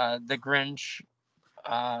Grinch.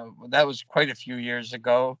 That was quite a few years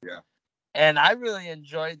ago. Yeah. And I really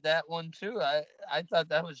enjoyed that one too. I thought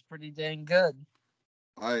that was pretty dang good.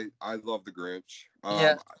 I love the Grinch.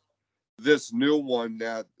 Yeah. This new one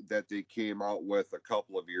that they came out with a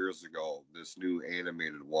couple of years ago, this new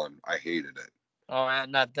animated one, I hated it. Oh,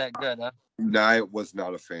 not that good, huh? No, I was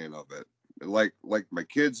not a fan of it. Like my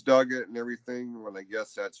kids dug it and everything, and I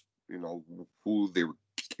guess that's who they were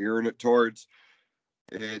gearing it towards.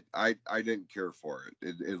 I didn't care for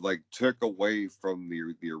it. It like took away from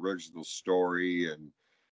the original story, and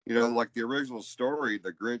like the original story,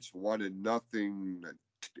 the Grinch wanted nothing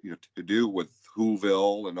to do with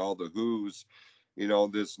Whoville and all the Who's.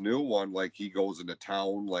 This new one, like he goes into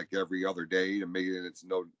town like every other day to make it. It's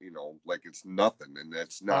no, like it's nothing, and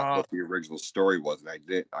that's not what the original story was. And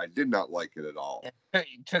I did not like it at all. It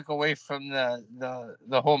took away from the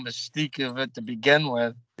whole mystique of it to begin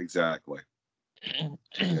with. Exactly.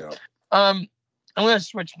 Yeah. I'm gonna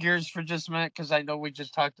switch gears for just a minute because I know we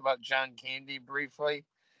just talked about John Candy briefly.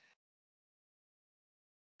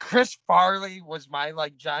 Chris Farley was my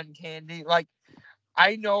John Candy. Like,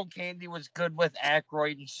 I know Candy was good with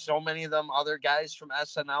Aykroyd and so many of them other guys from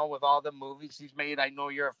SNL with all the movies he's made. I know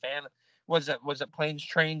you're a fan. Was it Planes,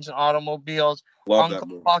 Trains, and Automobiles? Love Uncle that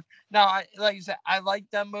movie. Buck. Now, like you said, I like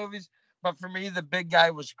them movies, but for me, the big guy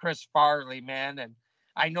was Chris Farley, man. And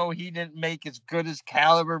I know he didn't make as good as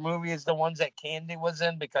caliber movie as the ones that Candy was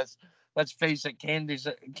in, because let's face it,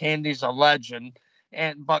 Candy's a legend.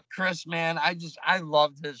 But Chris, man, I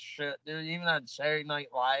loved his shit, dude. Even on Saturday Night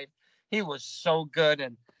Live, he was so good.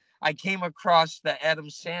 And I came across the Adam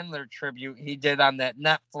Sandler tribute he did on that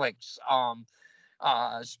Netflix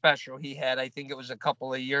special he had. I think it was a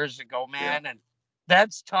couple of years ago, man. And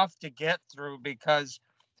that's tough to get through because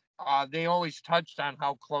they always touched on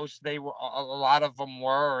how close they were. A lot of them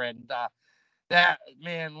were, and that,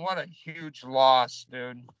 man, what a huge loss,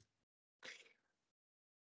 dude.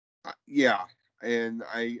 Yeah, and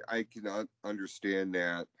I can understand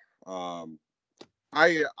that.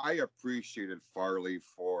 I appreciated Farley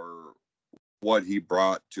for what he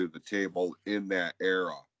brought to the table in that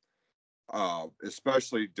era,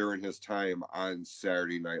 especially during his time on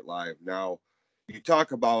Saturday Night Live. Now, you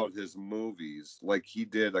talk about his movies, like he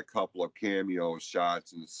did a couple of cameo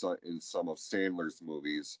shots in some of Sandler's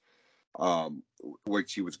movies, um,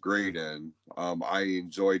 which he was great in. I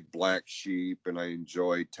enjoyed Black Sheep and I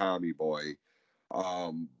enjoyed Tommy Boy.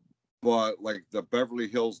 Um, but like the Beverly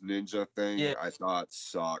Hills Ninja thing, Yeah. I thought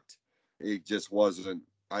sucked. It just wasn't.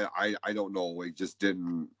 I don't know. It just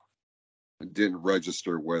didn't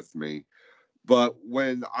register with me. But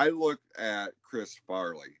when I look at Chris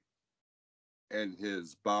Farley and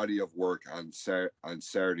his body of work on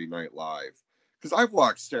Saturday Night Live, because I've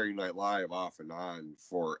watched Saturday Night Live off and on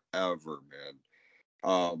forever,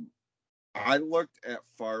 man. I looked at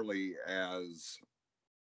Farley as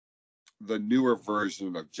the newer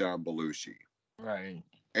version of John Belushi. Right.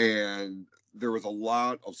 And there was a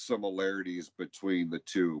lot of similarities between the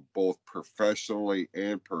two, both professionally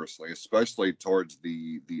and personally, especially towards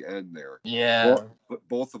the end there. Yeah.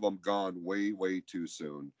 Both of them gone way too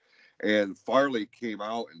soon. And Farley came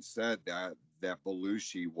out and said that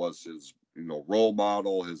Belushi was his role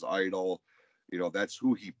model, his idol. That's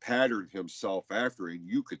who he patterned himself after, and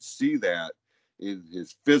you could see that in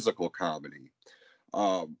his physical comedy.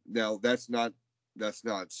 Now that's not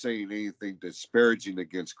saying anything disparaging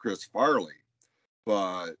against Chris Farley,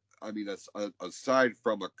 but I mean, aside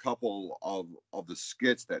from a couple of the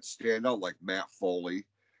skits that stand out, like Matt Foley,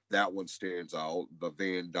 that one stands out. The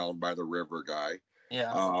van down by the river guy.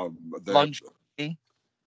 Yeah. The Lunch.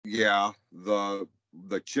 Yeah, the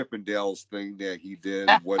Chippendales thing that he did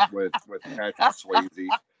with Patrick Swayze.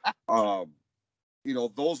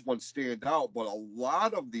 Those ones stand out, but a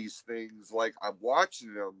lot of these things, like I'm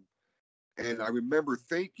watching them and I remember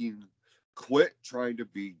thinking, quit trying to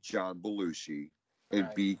be John Belushi and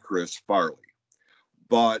be Chris Farley.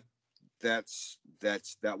 But that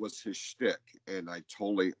was his shtick, and I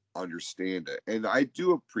totally understand it. And I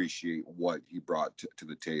do appreciate what he brought to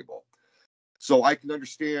the table. So I can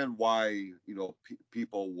understand why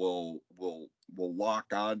people will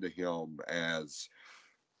lock onto him as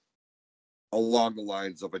along the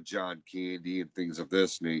lines of a John Candy and things of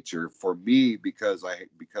this nature. For me, because I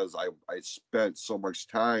spent so much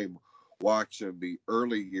time watching the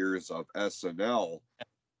early years of SNL,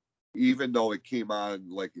 even though it came on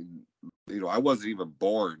like I wasn't even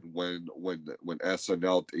born when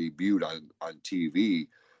SNL debuted on TV,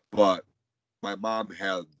 but my mom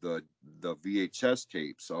had the VHS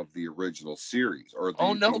tapes of the original series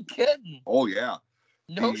No kidding. Oh yeah.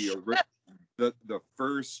 No shit. The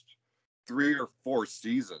first 3 or 4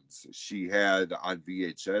 seasons she had on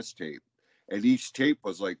VHS tape, and each tape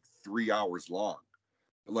was like 3 hours long.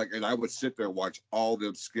 And I would sit there and watch all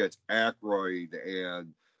them skits, Aykroyd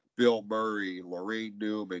and Bill Murray, Lorraine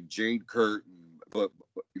Newman, Jane Curtin, but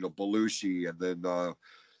Belushi, and then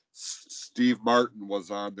Steve Martin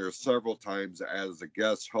was on there several times as a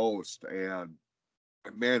guest host, and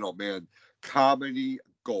man, oh man, comedy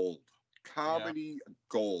gold.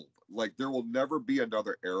 Gold. Like there will never be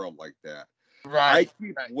another era like that. Right. I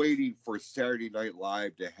keep waiting for Saturday Night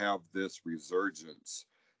Live to have this resurgence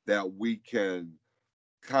that we can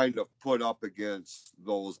kind of put up against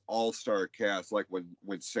those all-star casts, like when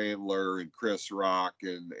Sandler and Chris Rock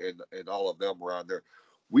and all of them were on there.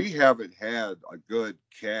 We haven't had a good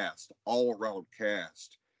cast, all-around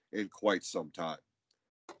cast, in quite some time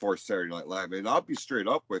for Saturday Night Live. And I'll be straight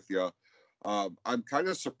up with you. I'm kind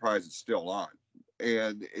of surprised it's still on,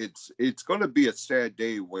 and it's going to be a sad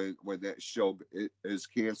day when that show is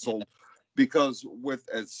canceled, because with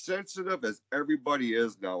as sensitive as everybody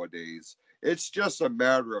is nowadays, it's just a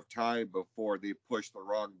matter of time before they push the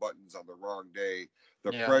wrong buttons on the wrong day.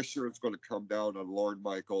 The pressure is going to come down on Lorne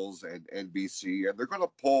Michaels and NBC, and they're going to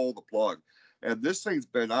pull the plug. And this thing's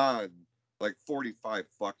been on like 45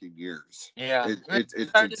 fucking years. Yeah, it's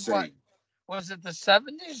insane. Was it the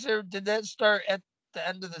 70s, or did that start at the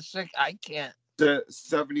end of the 60s? I can't.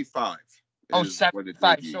 75. Oh,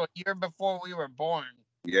 75. So a year before we were born.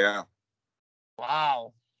 Yeah.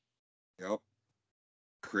 Wow. Yep.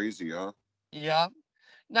 Crazy, huh? Yeah.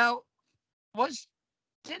 Now,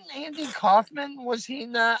 didn't Andy Kaufman, was he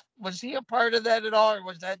not, was he a part of that at all, or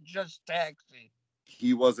was that just Taxi?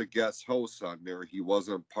 He was a guest host on there. He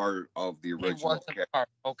wasn't part of the He original wasn't cast. part.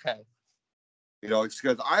 Okay. You know, it's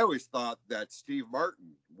because I always thought that Steve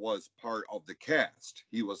Martin was part of the cast.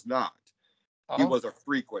 He was not. He Oh, was a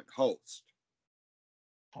frequent host.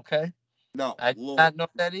 okay. Now, I did not know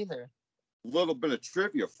that either. little bit of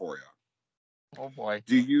trivia for you. Oh boy.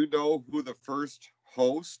 Do you know who the first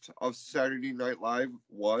host of Saturday Night Live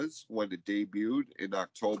was when it debuted in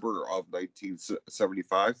October of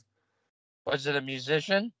 1975? Was it a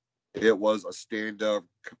musician? It was a stand-up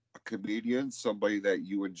comedian, somebody that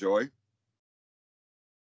you enjoy.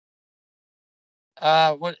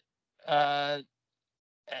 What? Uh,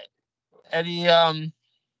 Eddie. Oh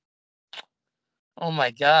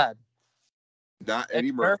my God. Not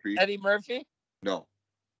Eddie Murphy. Eddie Murphy. No,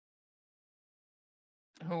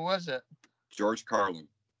 Who was it? George Carlin.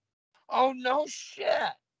 Oh no shit.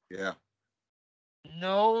 Yeah.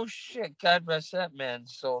 No shit. God rest that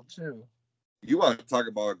man's soul too. You want to talk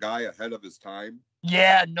about a guy ahead of his time?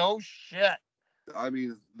 Yeah. No shit. I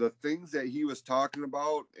mean, the things that he was talking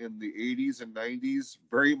about in the 80s and 90s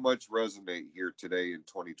very much resonate here today in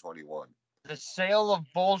 2021. The sale of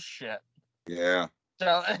bullshit. Yeah.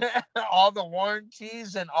 So all the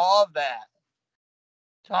warranties and all that.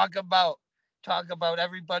 Talk about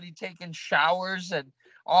everybody taking showers and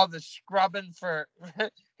all the scrubbing for.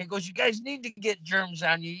 He goes, you guys need to get germs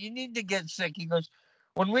on you. You need to get sick. He goes,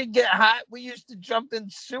 when we get hot, we used to jump in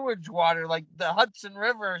sewage water like the Hudson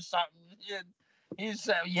River or something. And he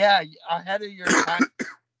said, yeah, ahead of your time.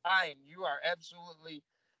 You are absolutely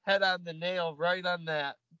head on the nail, right on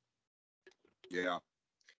that. Yeah.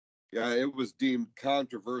 Yeah, it was deemed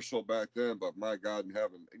controversial back then, but my God in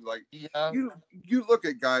heaven, like Yeah. you look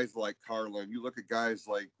at guys like Carlin, you look at guys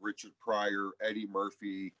like Richard Pryor, Eddie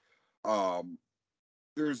Murphy. Um,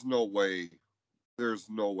 there's no way, there's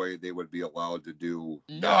no way they would be allowed to do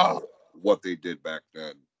now No. what they did back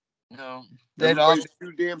then. No. They'd all Everybody's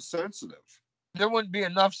too damn sensitive, there wouldn't be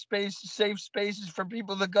enough safe spaces for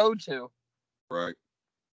people to go to. right?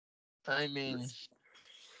 I mean,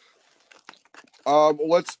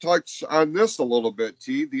 Let's touch on this a little bit,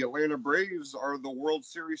 T. The Atlanta Braves are the World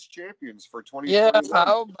Series champions for yeah, 2021.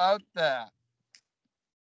 how about that?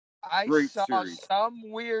 I Great saw series. some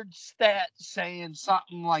weird stat saying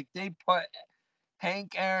something like they put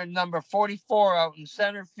Hank Aaron number 44 out in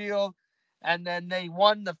center field, and then they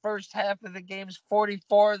won the first half of the games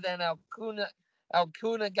 44. Then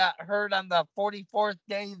Alcuna got hurt on the 44th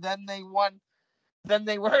day. Then they won. Then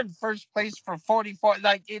they were in first place for 44.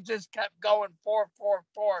 Like it just kept going 4-4-4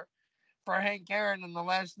 for Hank Aaron. And the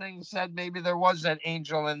last thing said maybe there was an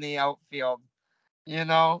angel in the outfield,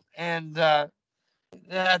 and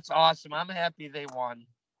that's awesome. I'm happy they won.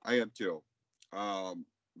 I am too.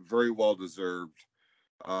 Very well deserved.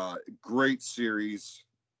 Great series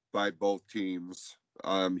by both teams.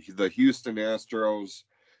 The Houston Astros.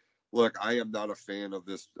 Look, I am not a fan of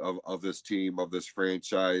this team, of this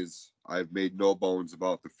franchise. I've made no bones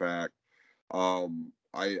about the fact.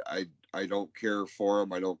 I don't care for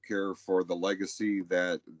them. I don't care for the legacy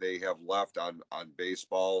that they have left on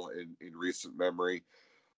baseball in recent memory.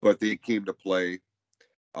 But they came to play.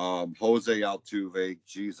 Jose Altuve,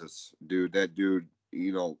 Jesus, dude, that dude,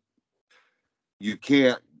 you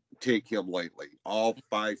can't take him lightly. All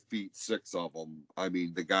 5'6" of him. I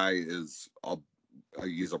mean, the guy is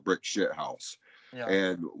he's a brick shit house, Yeah.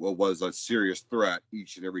 and was a serious threat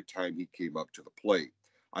each and every time he came up to the plate.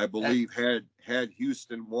 I believe had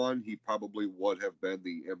Houston won, he probably would have been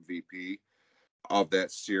the MVP of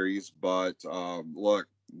that series. But look,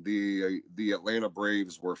 the Atlanta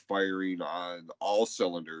Braves were firing on all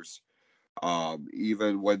cylinders.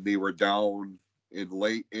 Even when they were down in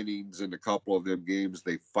late innings in a couple of them games,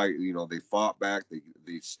 they fought back.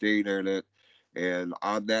 They stayed in it, and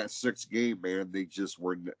on that sixth game, man, they just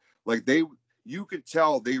were like you could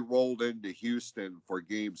tell they rolled into Houston for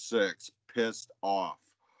game 6 pissed off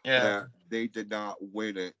that they did not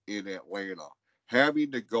win it in Atlanta.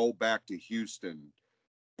 Having to go back to Houston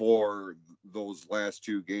for those last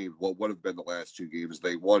two games, what would have been the last two games,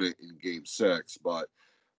 they won it in game 6, but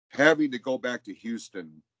having to go back to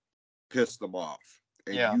Houston pissed them off,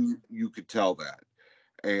 and Yeah. you could tell that.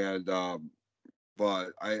 And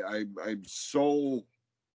but I'm so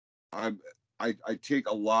I take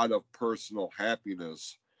a lot of personal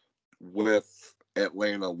happiness with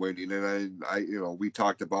Atlanta winning, and I we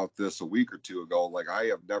talked about this a week or two ago. Like, I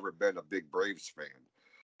have never been a big Braves fan.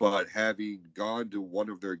 But having gone to one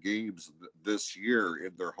of their games this year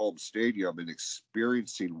in their home stadium and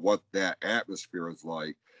experiencing what that atmosphere is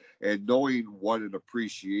like, and knowing what an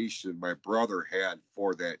appreciation my brother had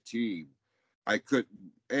for that team, I couldn't.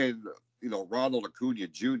 And Ronald Acuna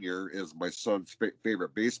Jr. is my son's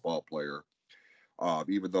favorite baseball player,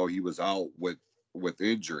 even though he was out with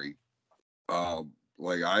injury.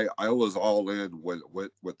 Like I was all in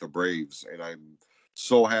with the Braves, and I'm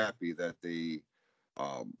so happy that they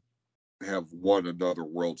um, have won another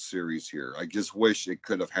World Series here. I just wish it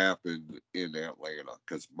could have happened in Atlanta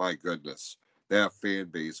because my goodness, that fan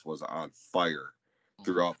base was on fire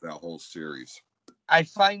throughout that whole series. I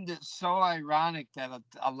find it so ironic that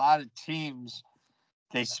a lot of teams,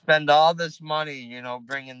 they spend all this money,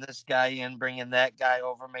 bringing this guy in, bringing that guy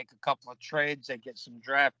over, make a couple of trades, they get some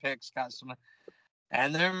draft picks,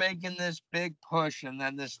 and they're making this big push, and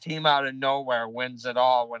then this team out of nowhere wins it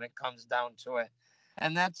all when it comes down to it.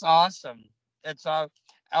 And that's awesome. It's all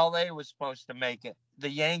LA was supposed to make it. The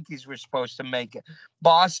Yankees were supposed to make it.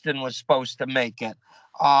 Boston was supposed to make it.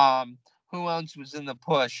 Who else was in the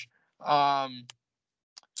push?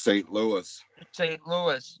 St. Louis, St.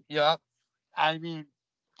 Louis. Yep. I mean,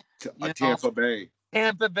 Tampa Bay.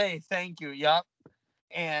 Tampa Bay. Thank you. Yep.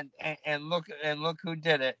 And look who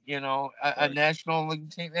did it. A National League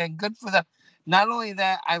team, and good for them. Not only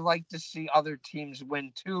that, I like to see other teams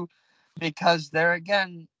win too, because they're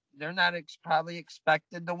not probably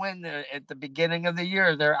expected to win. At the beginning of the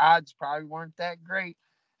year, their odds probably weren't that great,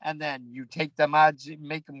 and then you take them odds,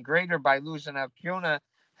 make them greater by losing Acuna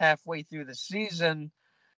halfway through the season.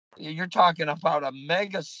 You're talking about a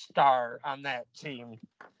mega star on that team.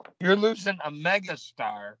 You're losing a mega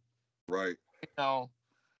star. Right.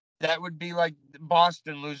 That would be like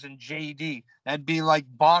Boston losing JD. That'd be like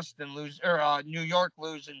Boston New York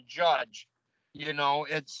losing Judge. And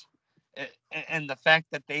the fact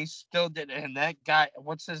that they still did it, and that guy,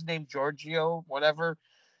 what's his name, Giorgio, whatever,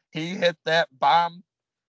 he hit that bomb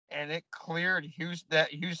and it cleared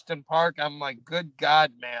Houston Park. I'm like, good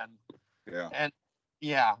God, man. Yeah. And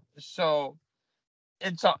yeah, so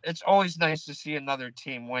it's always nice to see another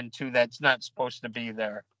team win too that's not supposed to be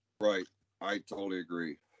there. Right. I totally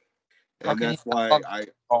agree. And that's why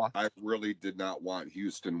I really did not want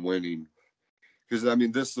Houston winning, because I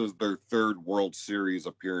mean this is their third World Series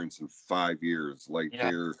appearance in 5 years. Like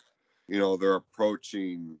they're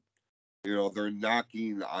approaching, they're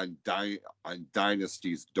knocking on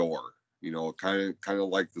Dynasty's door. Kind of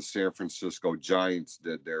like the San Francisco Giants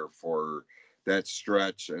did there for that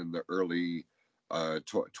stretch in the early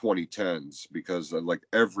 2010s, because like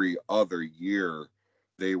every other year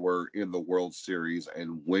they were in the World Series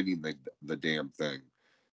and winning the damn thing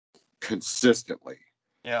consistently.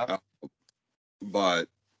 Yeah. But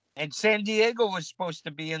and San Diego was supposed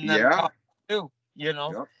to be in them top too,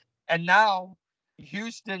 Yep. And now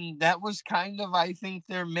Houston, that was kind of, I think,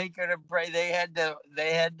 their make or break. They had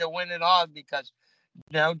to win it all, because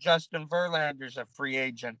now Justin Verlander's a free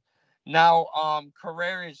agent. Now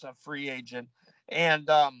Carrera's a free agent, and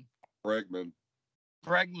Bregman,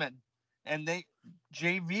 and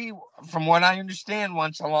JV, from what I understand,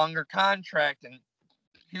 wants a longer contract, and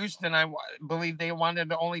Houston, I believe they wanted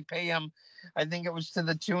to only pay him, I think it was to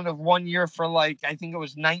the tune of 1 year for I think it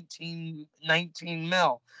was 19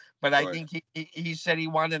 mil. But I think he said he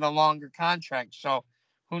wanted a longer contract. So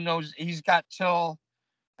who knows? I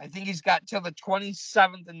think he's got till the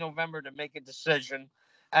 27th of November to make a decision.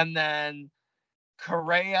 And then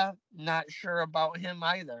Correa, not sure about him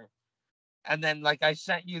either. And then, like I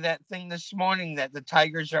sent you that thing this morning, that the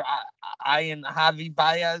Tigers are eyeing Javi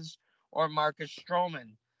Baez or Marcus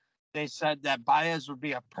Stroman. They said that Baez would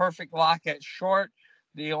be a perfect lock at short.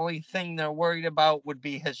 The only thing they're worried about would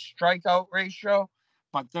be his strikeout ratio,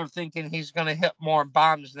 but they're thinking he's going to hit more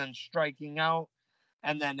bombs than striking out.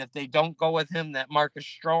 And then if they don't go with him, that Marcus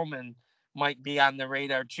Stroman might be on the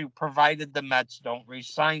radar too, provided the Mets don't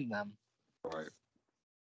re-sign them. Right.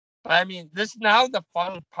 But I mean, now the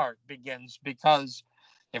fun part begins, because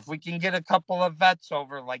if we can get a couple of vets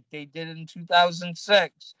over like they did in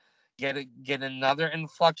 2006, get another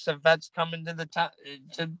influx of vets coming to the top,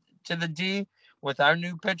 to the D with our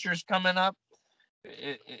new pitchers coming up,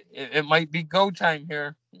 it might be go time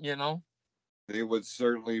here. They would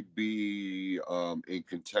certainly be in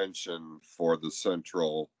contention for the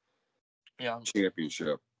Central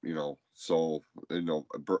Championship. So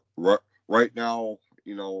right now,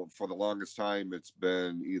 for the longest time, it's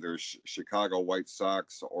been either Chicago White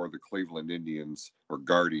Sox or the Cleveland Indians, or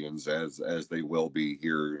Guardians, as they will be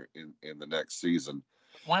here in the next season.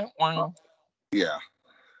 Wow. Yeah.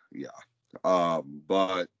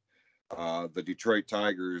 But the Detroit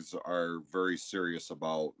Tigers are very serious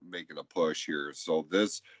about making a push here. So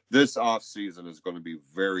this off season is going to be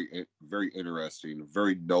very interesting,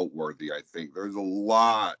 very noteworthy. I think there's a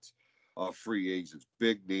lot of free agents,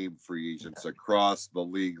 big name free agents across the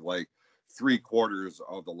league. Like 3/4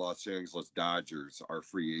 of the Los Angeles Dodgers are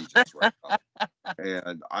free agents right now.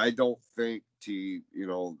 And I don't think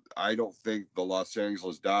I don't think the Los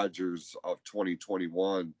Angeles Dodgers of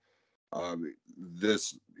 2021,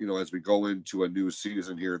 this, as we go into a new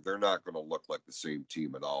season here, they're not going to look like the same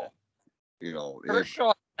team at all.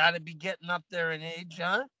 Kershaw got to be getting up there in age,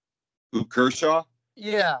 huh? Who, Kershaw?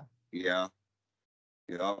 Yeah. Yeah.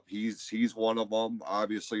 Yeah, he's one of them.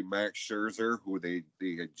 Obviously, Max Scherzer, who they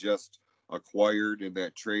had just acquired in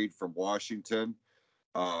that trade from Washington.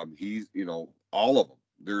 He's, all of them.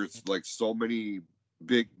 There's like so many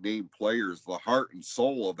big name players, the heart and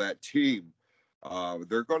soul of that team.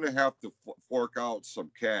 They're going to have to fork out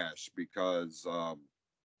some cash because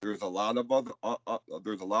there's a lot of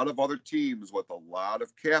other teams with a lot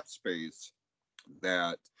of cap space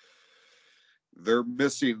that they're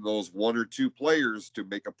missing those one or two players to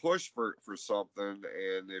make a push for something.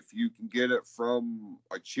 And if you can get it from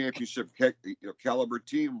a championship caliber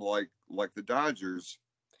team like the Dodgers,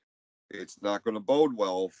 it's not going to bode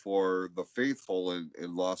well for the faithful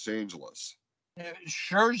in Los Angeles.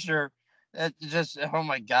 Scherzer, just, oh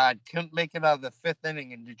my God, couldn't make it out of the fifth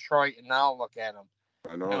inning in Detroit, and now look at him.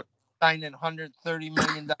 I know. Signing $130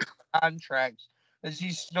 million contracts. Is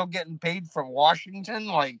he still getting paid from Washington?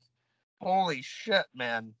 Like, holy shit,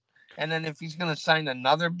 man. And then if he's going to sign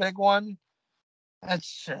another big one,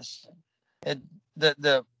 that's just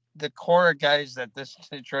the core of guys that this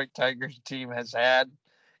Detroit Tigers team has had,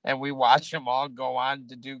 and we watch them all go on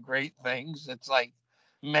to do great things. It's like,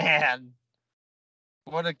 man,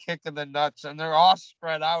 what a kick in the nuts. And they're all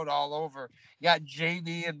spread out all over. You got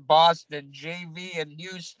JD in Boston, JV in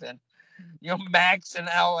Houston, Max in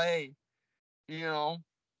LA,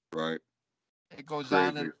 Right. It goes Crazy.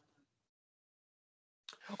 on. And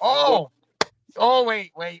oh,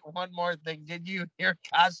 wait. One more thing. Did you hear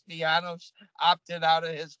Castellanos opted out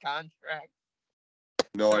of his contract?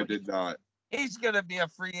 No, I did not. He's going to be a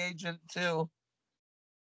free agent, too.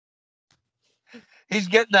 He's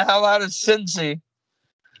getting the hell out of Cincy.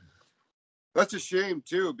 That's a shame,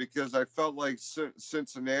 too, because I felt like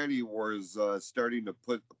Cincinnati was starting to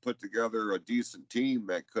put together a decent team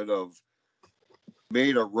that could have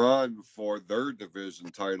made a run for their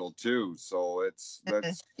division title, too. So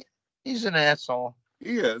that's he's an asshole.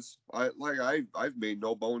 He is. I've made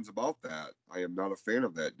no bones about that. I am not a fan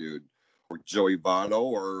of that dude or Joey Votto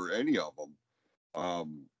or any of them.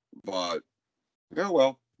 But yeah,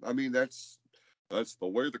 well, I mean that's the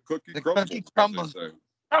way the cookie crumbles. Cookie crumbles.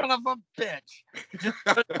 Son of a bitch! Just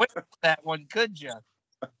couldn't wait for that one, could you?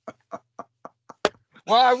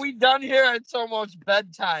 Well, are we done here? It's almost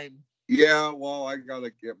bedtime. Yeah, well, I gotta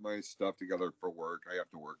get my stuff together for work. I have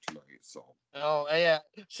to work tonight, so. Oh yeah.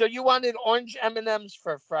 So you wanted orange M&Ms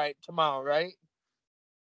for Friday tomorrow, right?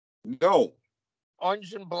 No.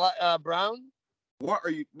 Orange and brown? What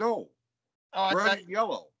are you? No. Oh, red and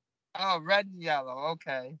yellow. Oh, red and yellow.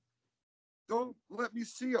 Okay. Don't let me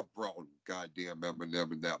see a brown goddamn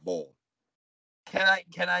M&M in that bowl. Can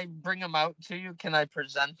I bring them out to you? Can I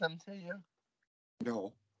present them to you?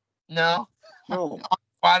 No. No. No. I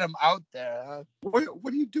want them out there. Huh?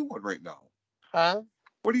 What are you doing right now? Huh?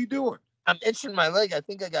 What are you doing? I'm itching my leg. I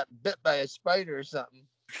think I got bit by a spider or something.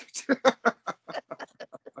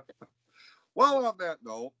 Well, on that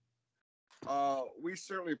note, we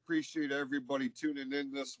certainly appreciate everybody tuning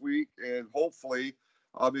in this week, and hopefully,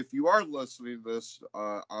 if you are listening to this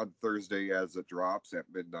on Thursday as it drops at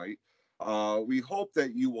midnight, we hope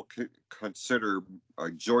that you will consider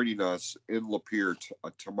joining us in Lapeer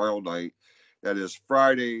tomorrow night. That is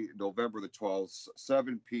Friday, November the 12th,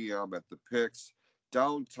 7 p.m. at the Pix,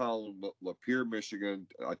 downtown Lapeer, Michigan.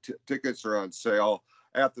 Tickets are on sale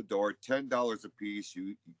at the door, $10 a piece.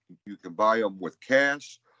 You can buy them with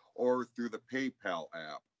cash or through the PayPal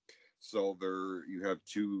app. So you have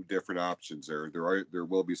two different options there. There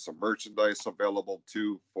will be some merchandise available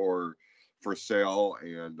too for sale,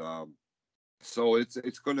 and so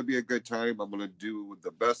it's going to be a good time. I'm going to do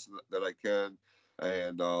the best that I can.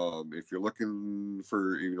 And if you're looking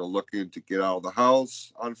to get out of the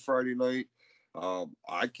house on Friday night,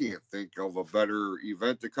 I can't think of a better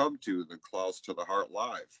event to come to than Clouse to the Heart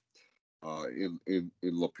Live in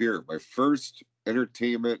Lapeer. My first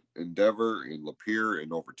entertainment endeavor in Lapeer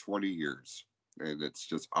in over 20 years. And it's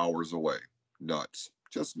just hours away. Nuts.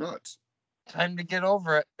 Just nuts. Time to get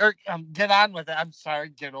over it. Or get on with it. I'm sorry,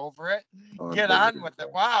 get over it. Get on with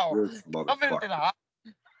it. Wow.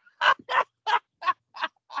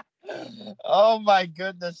 Oh my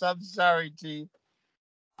goodness, I'm sorry, T.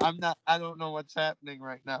 I don't know what's happening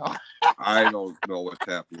right now. I don't know what's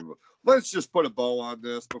happening. Let's just put a bow on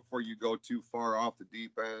this before you go too far off the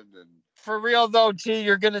deep end. And For real though, T,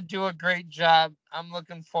 you're gonna do a great job. I'm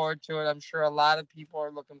looking forward to it. I'm sure a lot of people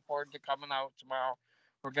are looking forward to coming out tomorrow.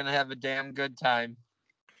 We're gonna have a damn good time.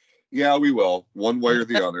 yeah, we will, one way or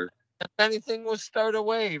the other. If anything, we'll start a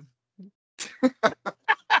wave.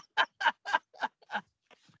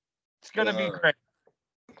 It's gonna be great.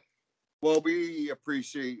 Well, we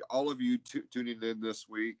appreciate all of you tuning in this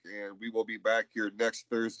week, and we will be back here next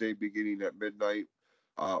Thursday beginning at midnight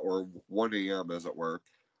or 1 a.m. as it were,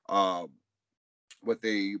 with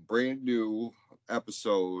a brand new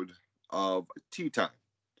episode of Tea Time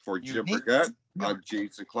for Jim Burgett. I'm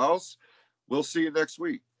Jason Clouse. We'll see you next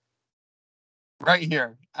week. Right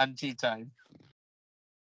here on Tea Time.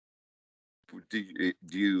 Do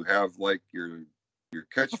you have like your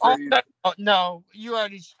catchphrase? Oh, no, you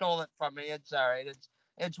already stole it from me. It's all right.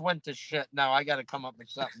 It's went to shit now. I got to come up with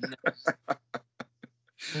something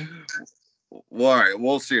new. Well, all right.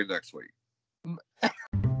 We'll see you next week.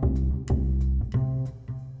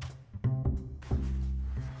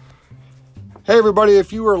 Hey everybody,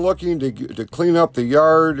 if you are looking to clean up the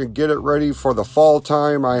yard and get it ready for the fall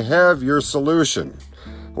time, I have your solution. I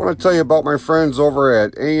want to tell you about my friends over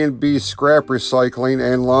at A&B Scrap Recycling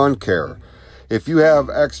and Lawn Care. If you have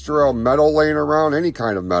extra metal laying around, any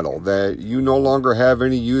kind of metal that you no longer have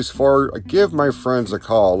any use for, give my friends a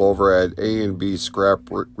call over at A&B Scrap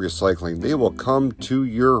Recycling. They will come to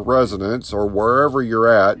your residence or wherever you're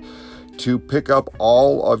at to pick up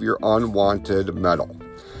all of your unwanted metal.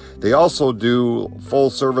 They also do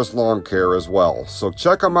full-service lawn care as well. So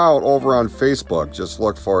check them out over on Facebook. Just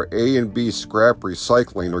look for A&B Scrap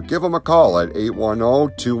Recycling or give them a call at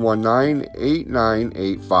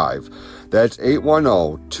 810-219-8985. That's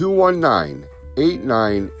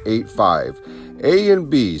 810-219-8985.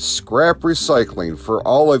 A&B Scrap Recycling for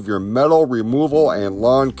all of your metal removal and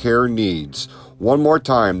lawn care needs. One more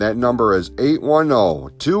time, that number is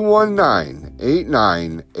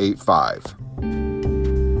 810-219-8985.